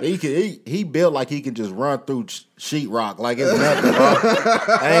way. He built like he can just run through sheetrock like it's nothing, bro.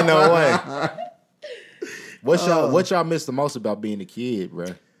 Ain't no way. What y'all miss the most about being a kid, bro?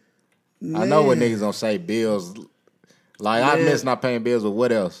 I know what niggas gonna say, bills. Like, I miss not paying bills, but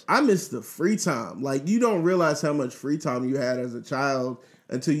what else? I miss the free time. Like, you don't realize how much free time you had as a child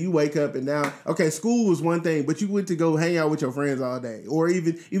until you wake up and now, okay, school was one thing, but you went to go hang out with your friends all day. Or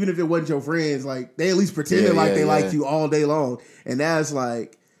even if it wasn't your friends, like, they at least pretended they liked you all day long. And now it's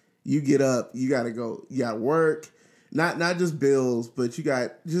like, you get up, you gotta go, you gotta work. Not just bills, but you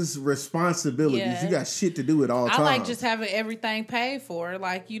got just responsibilities. Yeah. You got shit to do at all times. I like just having everything paid for.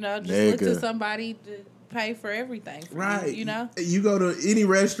 Like, just look to somebody to pay for everything for right. you know? You go to any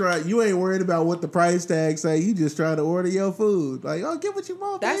restaurant, you ain't worried about what the price tag say. You just trying to order your food. Like, get what you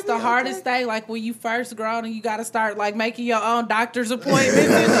want, That's baby. the hardest thing. Like, when you first grown and you got to start, like, making your own doctor's appointments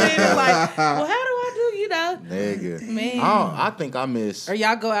and shit. It's like, well, how do I do, Nigga. Man. I think I miss. Or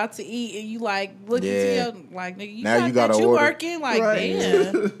y'all go out to eat and you, like, look into your, like, nigga, you now you gotta order. working? Like,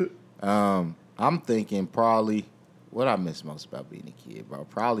 damn. I'm thinking probably, what I miss most about being a kid, bro?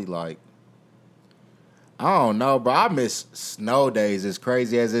 Probably, like, I don't know, bro. I miss snow days, as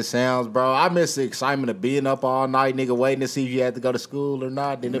crazy as it sounds, bro. I miss the excitement of being up all night, nigga, waiting to see if you had to go to school or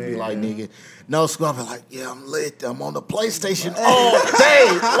not. Then it'd be like, nigga, no school. I'd be like, yeah, I'm lit. I'm on the PlayStation all day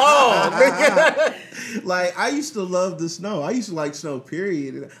long, nigga. Like, I used to love the snow. I used to like snow,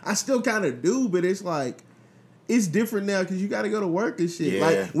 period. I still kind of do, but it's like, it's different now because you got to go to work and shit. Yeah.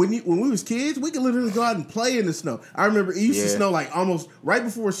 Like when we was kids, we could literally go out and play in the snow. I remember it used to snow like almost right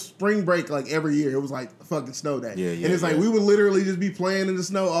before spring break, like every year. It was like a fucking snow day. And it's like we would literally just be playing in the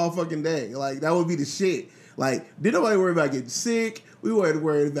snow all fucking day. Like that would be the shit. Like didn't nobody worry about getting sick. We weren't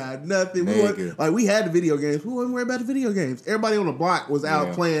worried about nothing. We had the video games. We weren't worried about the video games. Everybody on the block was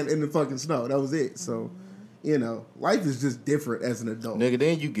out playing in the fucking snow. That was it. So, you know, life is just different as an adult. Nigga,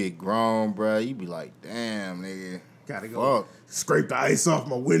 then you get grown, bro. You be like, damn, nigga. Gotta go scrape the ice off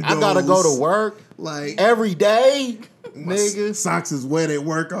my windows. I gotta go to work like every day. Nigga. Socks is wet at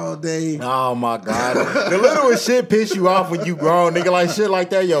work all day. Oh my God. The littlest shit piss you off when you grown, nigga. Like shit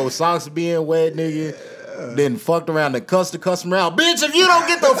like that. Yo, socks being wet, nigga. Then fucked around and cussed the customer out. Bitch, if you don't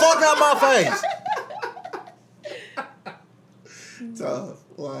get the fuck out my face. Tough.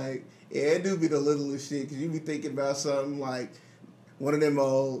 Like, yeah, it do be the littlest shit because you be thinking about something like one of them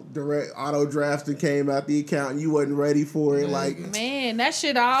old direct auto drafting came out the account and you wasn't ready for it. Like, man, that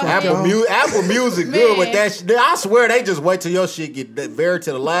shit all Apple Music good with that shit. I swear they just wait till your shit get buried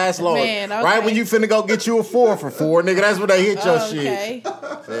to the last load. Man, okay. Right when you finna go get you a 4 for $4, nigga. That's when they hit your shit.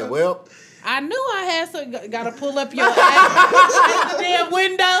 Say, well. I knew I had some. Gotta pull up your ass the damn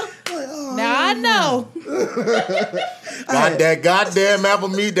window. Now I know. That goddamn Apple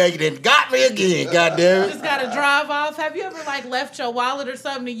Music, they done got me again. Goddamn it. Just gotta drive off. Have you ever like left your wallet or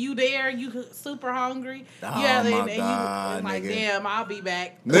something and you there? You super hungry? Oh my God, you like, damn, I'll be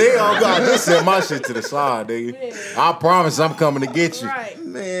back. Nigga, oh God, just set my shit to the side, nigga. I promise I'm coming to get you. Right.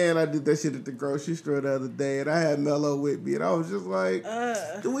 Man, I did that shit at the grocery store the other day, and I had Mello with me, and I was just like,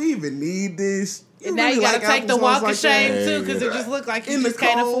 do we even need this? And now you gotta take the walk of shame too, because it just looked like you just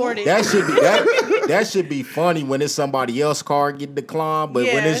can't afford it. That should be funny when it's somebody else's car get declined, but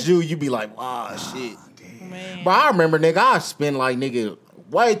when it's you be like, wow, shit. Man. But I remember, nigga, I spent like nigga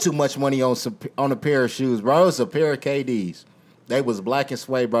way too much money on a pair of shoes, bro. It was a pair of KDs. They was black and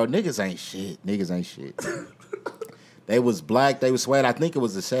suede, bro. Niggas ain't shit. They was black. They was suede. I think it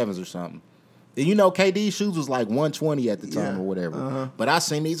was the 7s or something. And you know, KD shoes was like $120 at the time or whatever. But I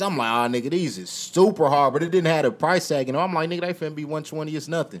seen these. I'm like, oh, nigga, these is super hard. But it didn't have a price tag. And I'm like, nigga, they finna be $120. It's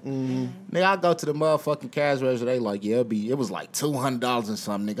nothing. Nigga, I go to the motherfucking cash register. They like, yeah, it was like $200 and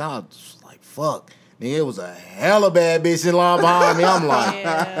something. Nigga, I was like, fuck. Nigga, it was a hella bad bitch in line behind me. I'm like,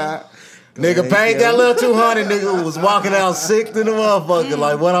 nigga paid that little $200. Nigga was walking out sick to the motherfucker.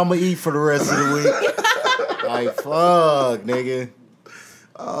 Like, what I'm gonna eat for the rest of the week? Like, fuck, nigga.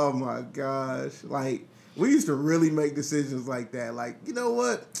 Oh my gosh. Like, we used to really make decisions like that. Like, you know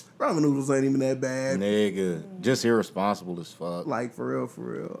what? Ramen noodles ain't even that bad. Nigga. Just irresponsible as fuck. Like, for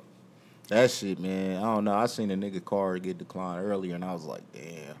real. That shit, man. I don't know. I seen a nigga car get declined earlier, and I was like,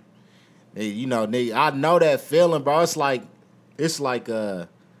 damn. Nigga, you know, nigga, I know that feeling, bro. It's like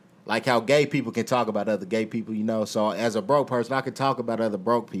how gay people can talk about other gay people, you know. So as a broke person, I can talk about other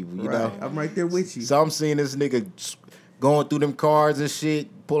broke people, you know. I'm right there with you. So I'm seeing this nigga going through them cards and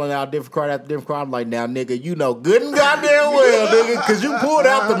shit, pulling out different card after different card. I'm like, now, nigga, you know good and goddamn well, nigga, because you pulled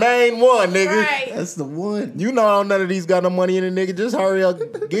out the main one, nigga. Right. That's the one. You know none of these got no money in it, nigga. Just hurry up,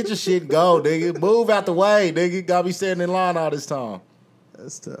 get your shit go, nigga. Move out the way, nigga. Gotta be standing in line all this time.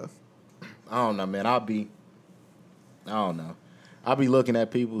 That's tough. I don't know, man. I don't know. I be looking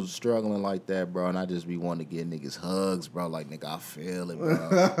at people struggling like that, bro, and I just be wanting to get niggas hugs, bro. Like, nigga, I feel it, bro. Come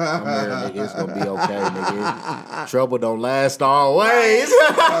here, nigga. It's gonna be okay, nigga. Trouble don't last always.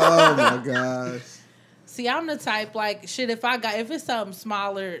 Oh, my gosh. See, I'm the type, like, shit, if it's something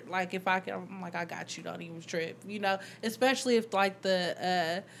smaller, like, I'm like, I got you, don't even trip, you know? Especially if, like,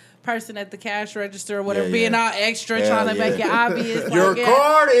 the person at the cash register or whatever being all extra, trying to make it obvious. Your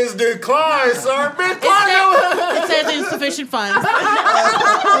card is declined, sir. It says insufficient funds.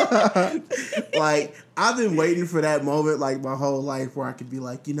 Like, I've been waiting for that moment, like, my whole life where I could be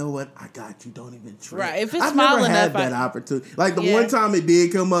like, you know what? I got you. Don't even trip. Right. If it's I've small never enough, had that opportunity. Like, the one time it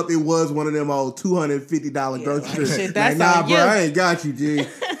did come up, it was one of them old $250 grocery trips. Shit, that's like, nah, on bro, you. I ain't got you, G.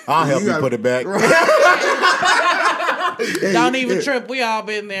 I'll help you put it back. Don't even trip. We all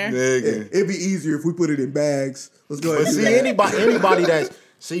been there. It'd be easier if we put it in bags. Let's go ahead and see that. anybody that's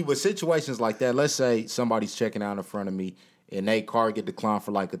with situations like that. Let's say somebody's checking out in front of me and they car get declined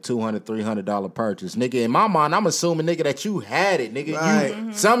for like a $200, $300 purchase. Nigga, in my mind, I'm assuming, nigga, that you had it, nigga.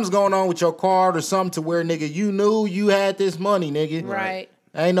 Right. Something's going on with your card or something to where, nigga, you knew you had this money, nigga. Right.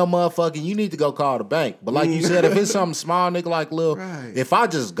 Ain't no motherfucking, you need to go call the bank. But like you said, if it's something small, nigga, like Lil, if I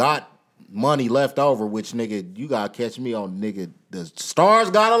just got money left over, which, nigga, you gotta catch me on, nigga, the stars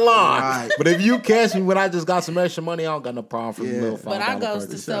got aligned. Right. But if you catch me when I just got some extra money, I don't got no problem for the little $5. But I goes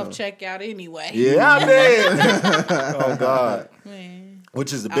to self-checkout anyway. Yeah, I did. Oh, God. Man.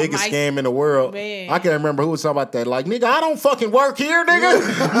 Which is the biggest scam in the world. Man. I can't remember who was talking about that. Like, nigga, I don't fucking work here, nigga.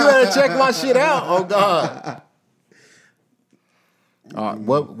 You better check my shit out. Oh, God. All right,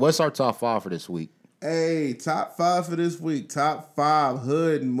 what's our top 5 for this week? Hey, top 5 for this week. Top 5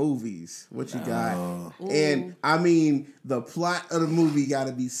 hood movies. What you got? And I mean, the plot of the movie got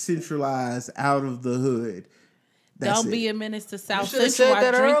to be centralized out of the hood. Don't be a menace to South should've Central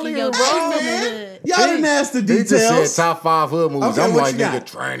said that while drinking earlier, your bro. juice in the hood. Y'all didn't ask the He details. just said top 5 hood movies. Okay, I'm what like, you got? nigga,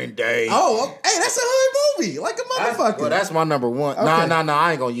 Training Day. Oh, hey, that's a hood movie. Like a motherfucker. Well, that's my number 1. Okay. Nah,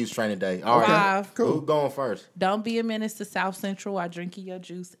 I ain't gonna use Training Day. All right. 5. Cool. Who's going first? Don't be a menace to South Central while drinking your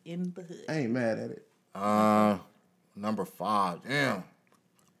juice in the hood. I ain't mad at it. Number 5. Damn.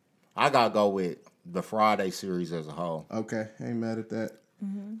 I gotta go with the Friday series as a whole. Okay, ain't mad at that.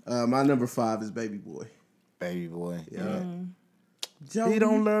 My number 5 is Baby Boy. Baby boy. Yeah. He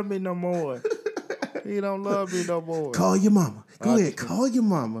don't love me no more. He don't love me no more. Call your mama. Go ahead, call your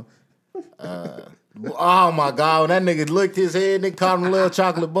mama. Oh my God. When that nigga licked his head and called him a little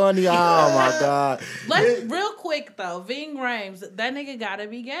chocolate bunny. Oh my God. Real quick though, Ving Rhames, that nigga gotta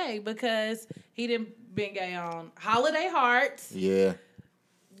be gay because he didn't been gay on Holiday Hearts. Yeah.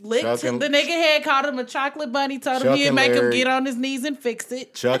 Licked Chuck and- the nigga head, called him a chocolate bunny, told him Chuck he'd and make him Larry. get on his knees and fix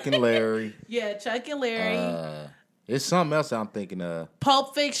it. Chuck and Larry. Yeah, Chuck and Larry. It's something else I'm thinking of.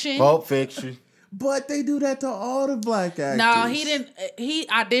 Pulp Fiction. Pulp Fiction. But they do that to all the black actors. No, he didn't. He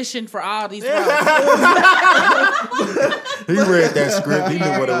auditioned for all these roles. He read that script. He knew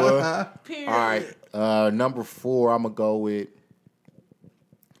what it was. Period. All right. Number 4, I'm going to go with.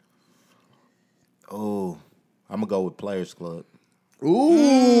 I'm going to go with Players Club.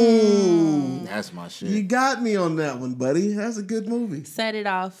 Ooh. That's my shit. You got me on that one, buddy. That's a good movie. Set it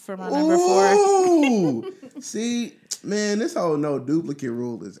off for my number 4. Ooh. See, man, this whole no duplicate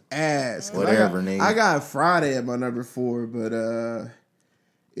rule is ass. 'Cause Whatever, nigga. I got Friday at my number 4, but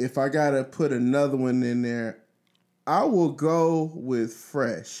if I gotta put another one in there, I will go with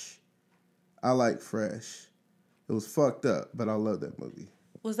Fresh. I like Fresh. It was fucked up, but I love that movie.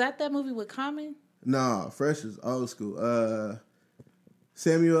 Was that movie with Common? Nah, Fresh is old school.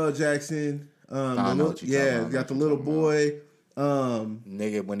 Samuel L. Jackson. I know what you're talking about. got the little boy.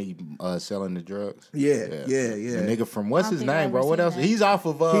 Nigga when he selling the drugs. Yeah. The nigga from what's I his don't think I name, ever bro? What seen else? that. He's off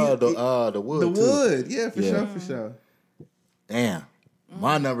of the Wood. The too. Wood, yeah, for sure. Damn.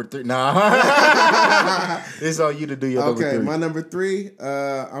 My number 3. Nah. It's on you to do your number 3. Okay, my number 3,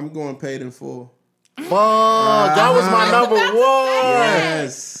 I'm going Paid in Full. Fuck, that was my number 1.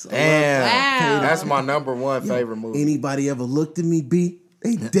 Yes. Damn. Wow. That's my number 1 favorite movie. Anybody ever looked at me, B?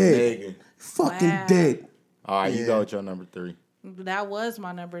 They dead. Nigga. Fucking Wow. dead. All right, you go with your number 3. That was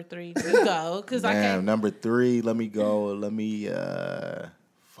my number 3. You go, because I Damn, can't. number 3. Let me go.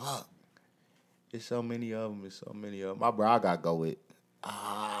 Fuck. There's so many of them. My bro, I gotta go with.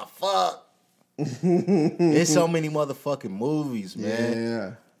 Fuck. There's so many motherfucking movies, man.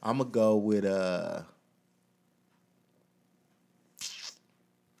 Yeah. I'm gonna go with I'm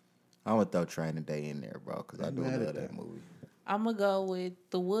gonna throw Training Day in there, bro, because I do mad at love that that. movie. I'm going to go with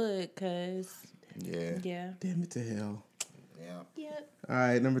The Wood, because, Yeah. yeah. Damn it to hell. Yeah. Yep. All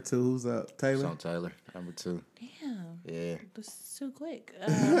right, number 2, who's up? Taylor? Sean Taylor, number 2. Damn. Yeah. This is too quick.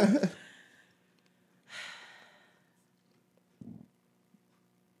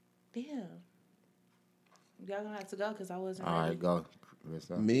 Damn. Y'all gonna have to go because I wasn't All ready. right, go. What's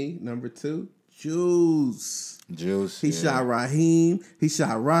up? Me, number 2, Juice. Juice. He yeah. shot Raheem, he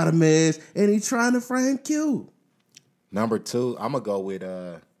shot Radamez, and he trying to frame Q. Number 2, I'm gonna go with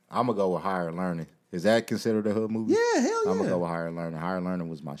Higher Learning. Is that considered a hood movie? Yeah, hell yeah. I'm gonna go with Higher Learning. Higher Learning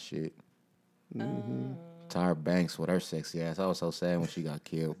was my shit. Tyra Banks with her sexy ass. I was so sad when she got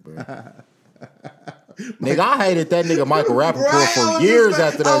killed, bro. Nigga, I hated that nigga Michael Rappaport for years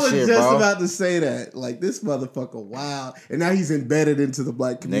after that shit, bro. I was just about to say that. Like, this motherfucker, wow. And now he's embedded into the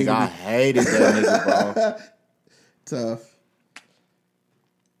black community. Nigga, I hated that nigga, bro.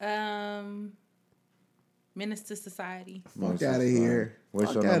 Tough. Menace to Society. Fuck out of here.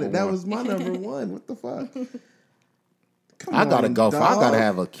 What's Fuck your out number of That 1? was my number 1. What the fuck? Come I gotta on, go. I dog. gotta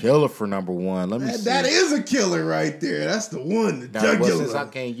have a killer for number 1. Let me see. That is a killer right there. That's the one. The Nah, but since jugular. I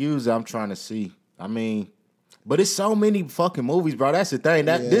can't use it, I'm trying to see. I mean, but it's so many fucking movies, bro. That's the thing.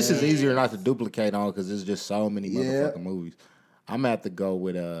 This is easier not to duplicate on because there's just so many motherfucking movies. I'm gonna have to go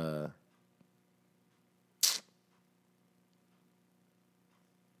with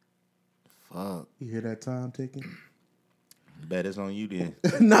fuck. You hear that time ticking? Bet it's on you then.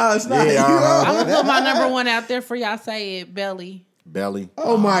 No, it's not. Yeah, I'm gonna put my number 1 out there for y'all. Say it, Belly. Belly.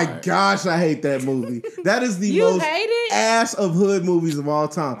 Oh my gosh, I hate that movie. That is the You most hate it? ass of hood movies of all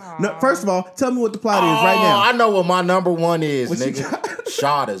time. No, first of all, tell me what the plot is right now. I know what my number 1 is, What you nigga. got?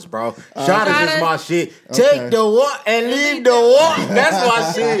 Shotters, bro. Shotters is my shit. Okay. Take the one and leave the one. That's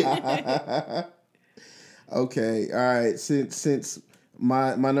my shit. Okay, all right. Since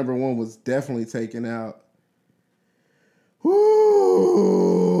my number one was definitely taken out.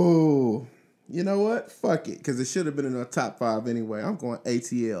 Whoo! You know what? Fuck it, because it should have been in our top 5 anyway. I'm going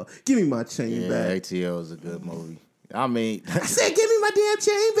ATL. Give me my chain back. ATL is a good movie. I mean, I said, give me my damn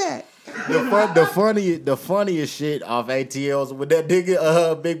chain back. the funniest shit off ATLs when that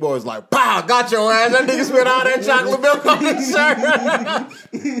nigga Big Boy was like, pow, got your ass. That nigga spit all that chocolate milk on his shirt.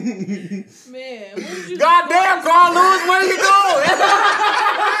 Man, what did you Goddamn, Carl Lewis, where you going?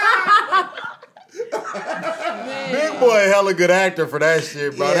 Big Boy, hella good actor for that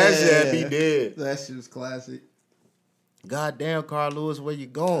shit, bro. That shit had me dead. That shit was classic. Goddamn, Carl Lewis, where you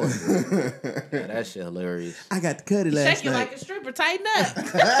going? Yeah, that shit hilarious. I got to cut it last shaking night. like a stripper? Tighten up.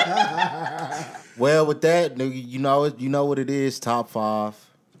 Well, with that, nigga, you know what it is. Top 5.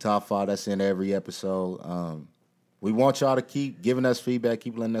 That's in every episode. We want y'all to keep giving us feedback,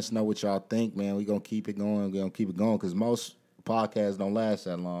 keep letting us know what y'all think, man. We gonna keep it going. We gonna keep it going because most podcasts don't last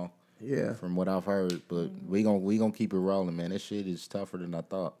that long. Yeah, from what I've heard, but we gonna keep it rolling, man. This shit is tougher than I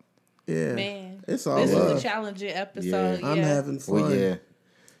thought. Yeah, Man, it's all this love. is a challenging episode. I'm having fun. Well, yeah.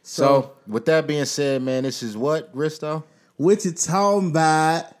 So, with that being said, man, this is what, Risto? What you talking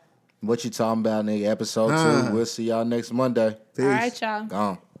about? What you talking about, nigga? Episode 2. We'll see y'all next Monday. Peace. All right, y'all.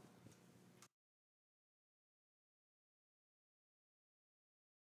 Gone.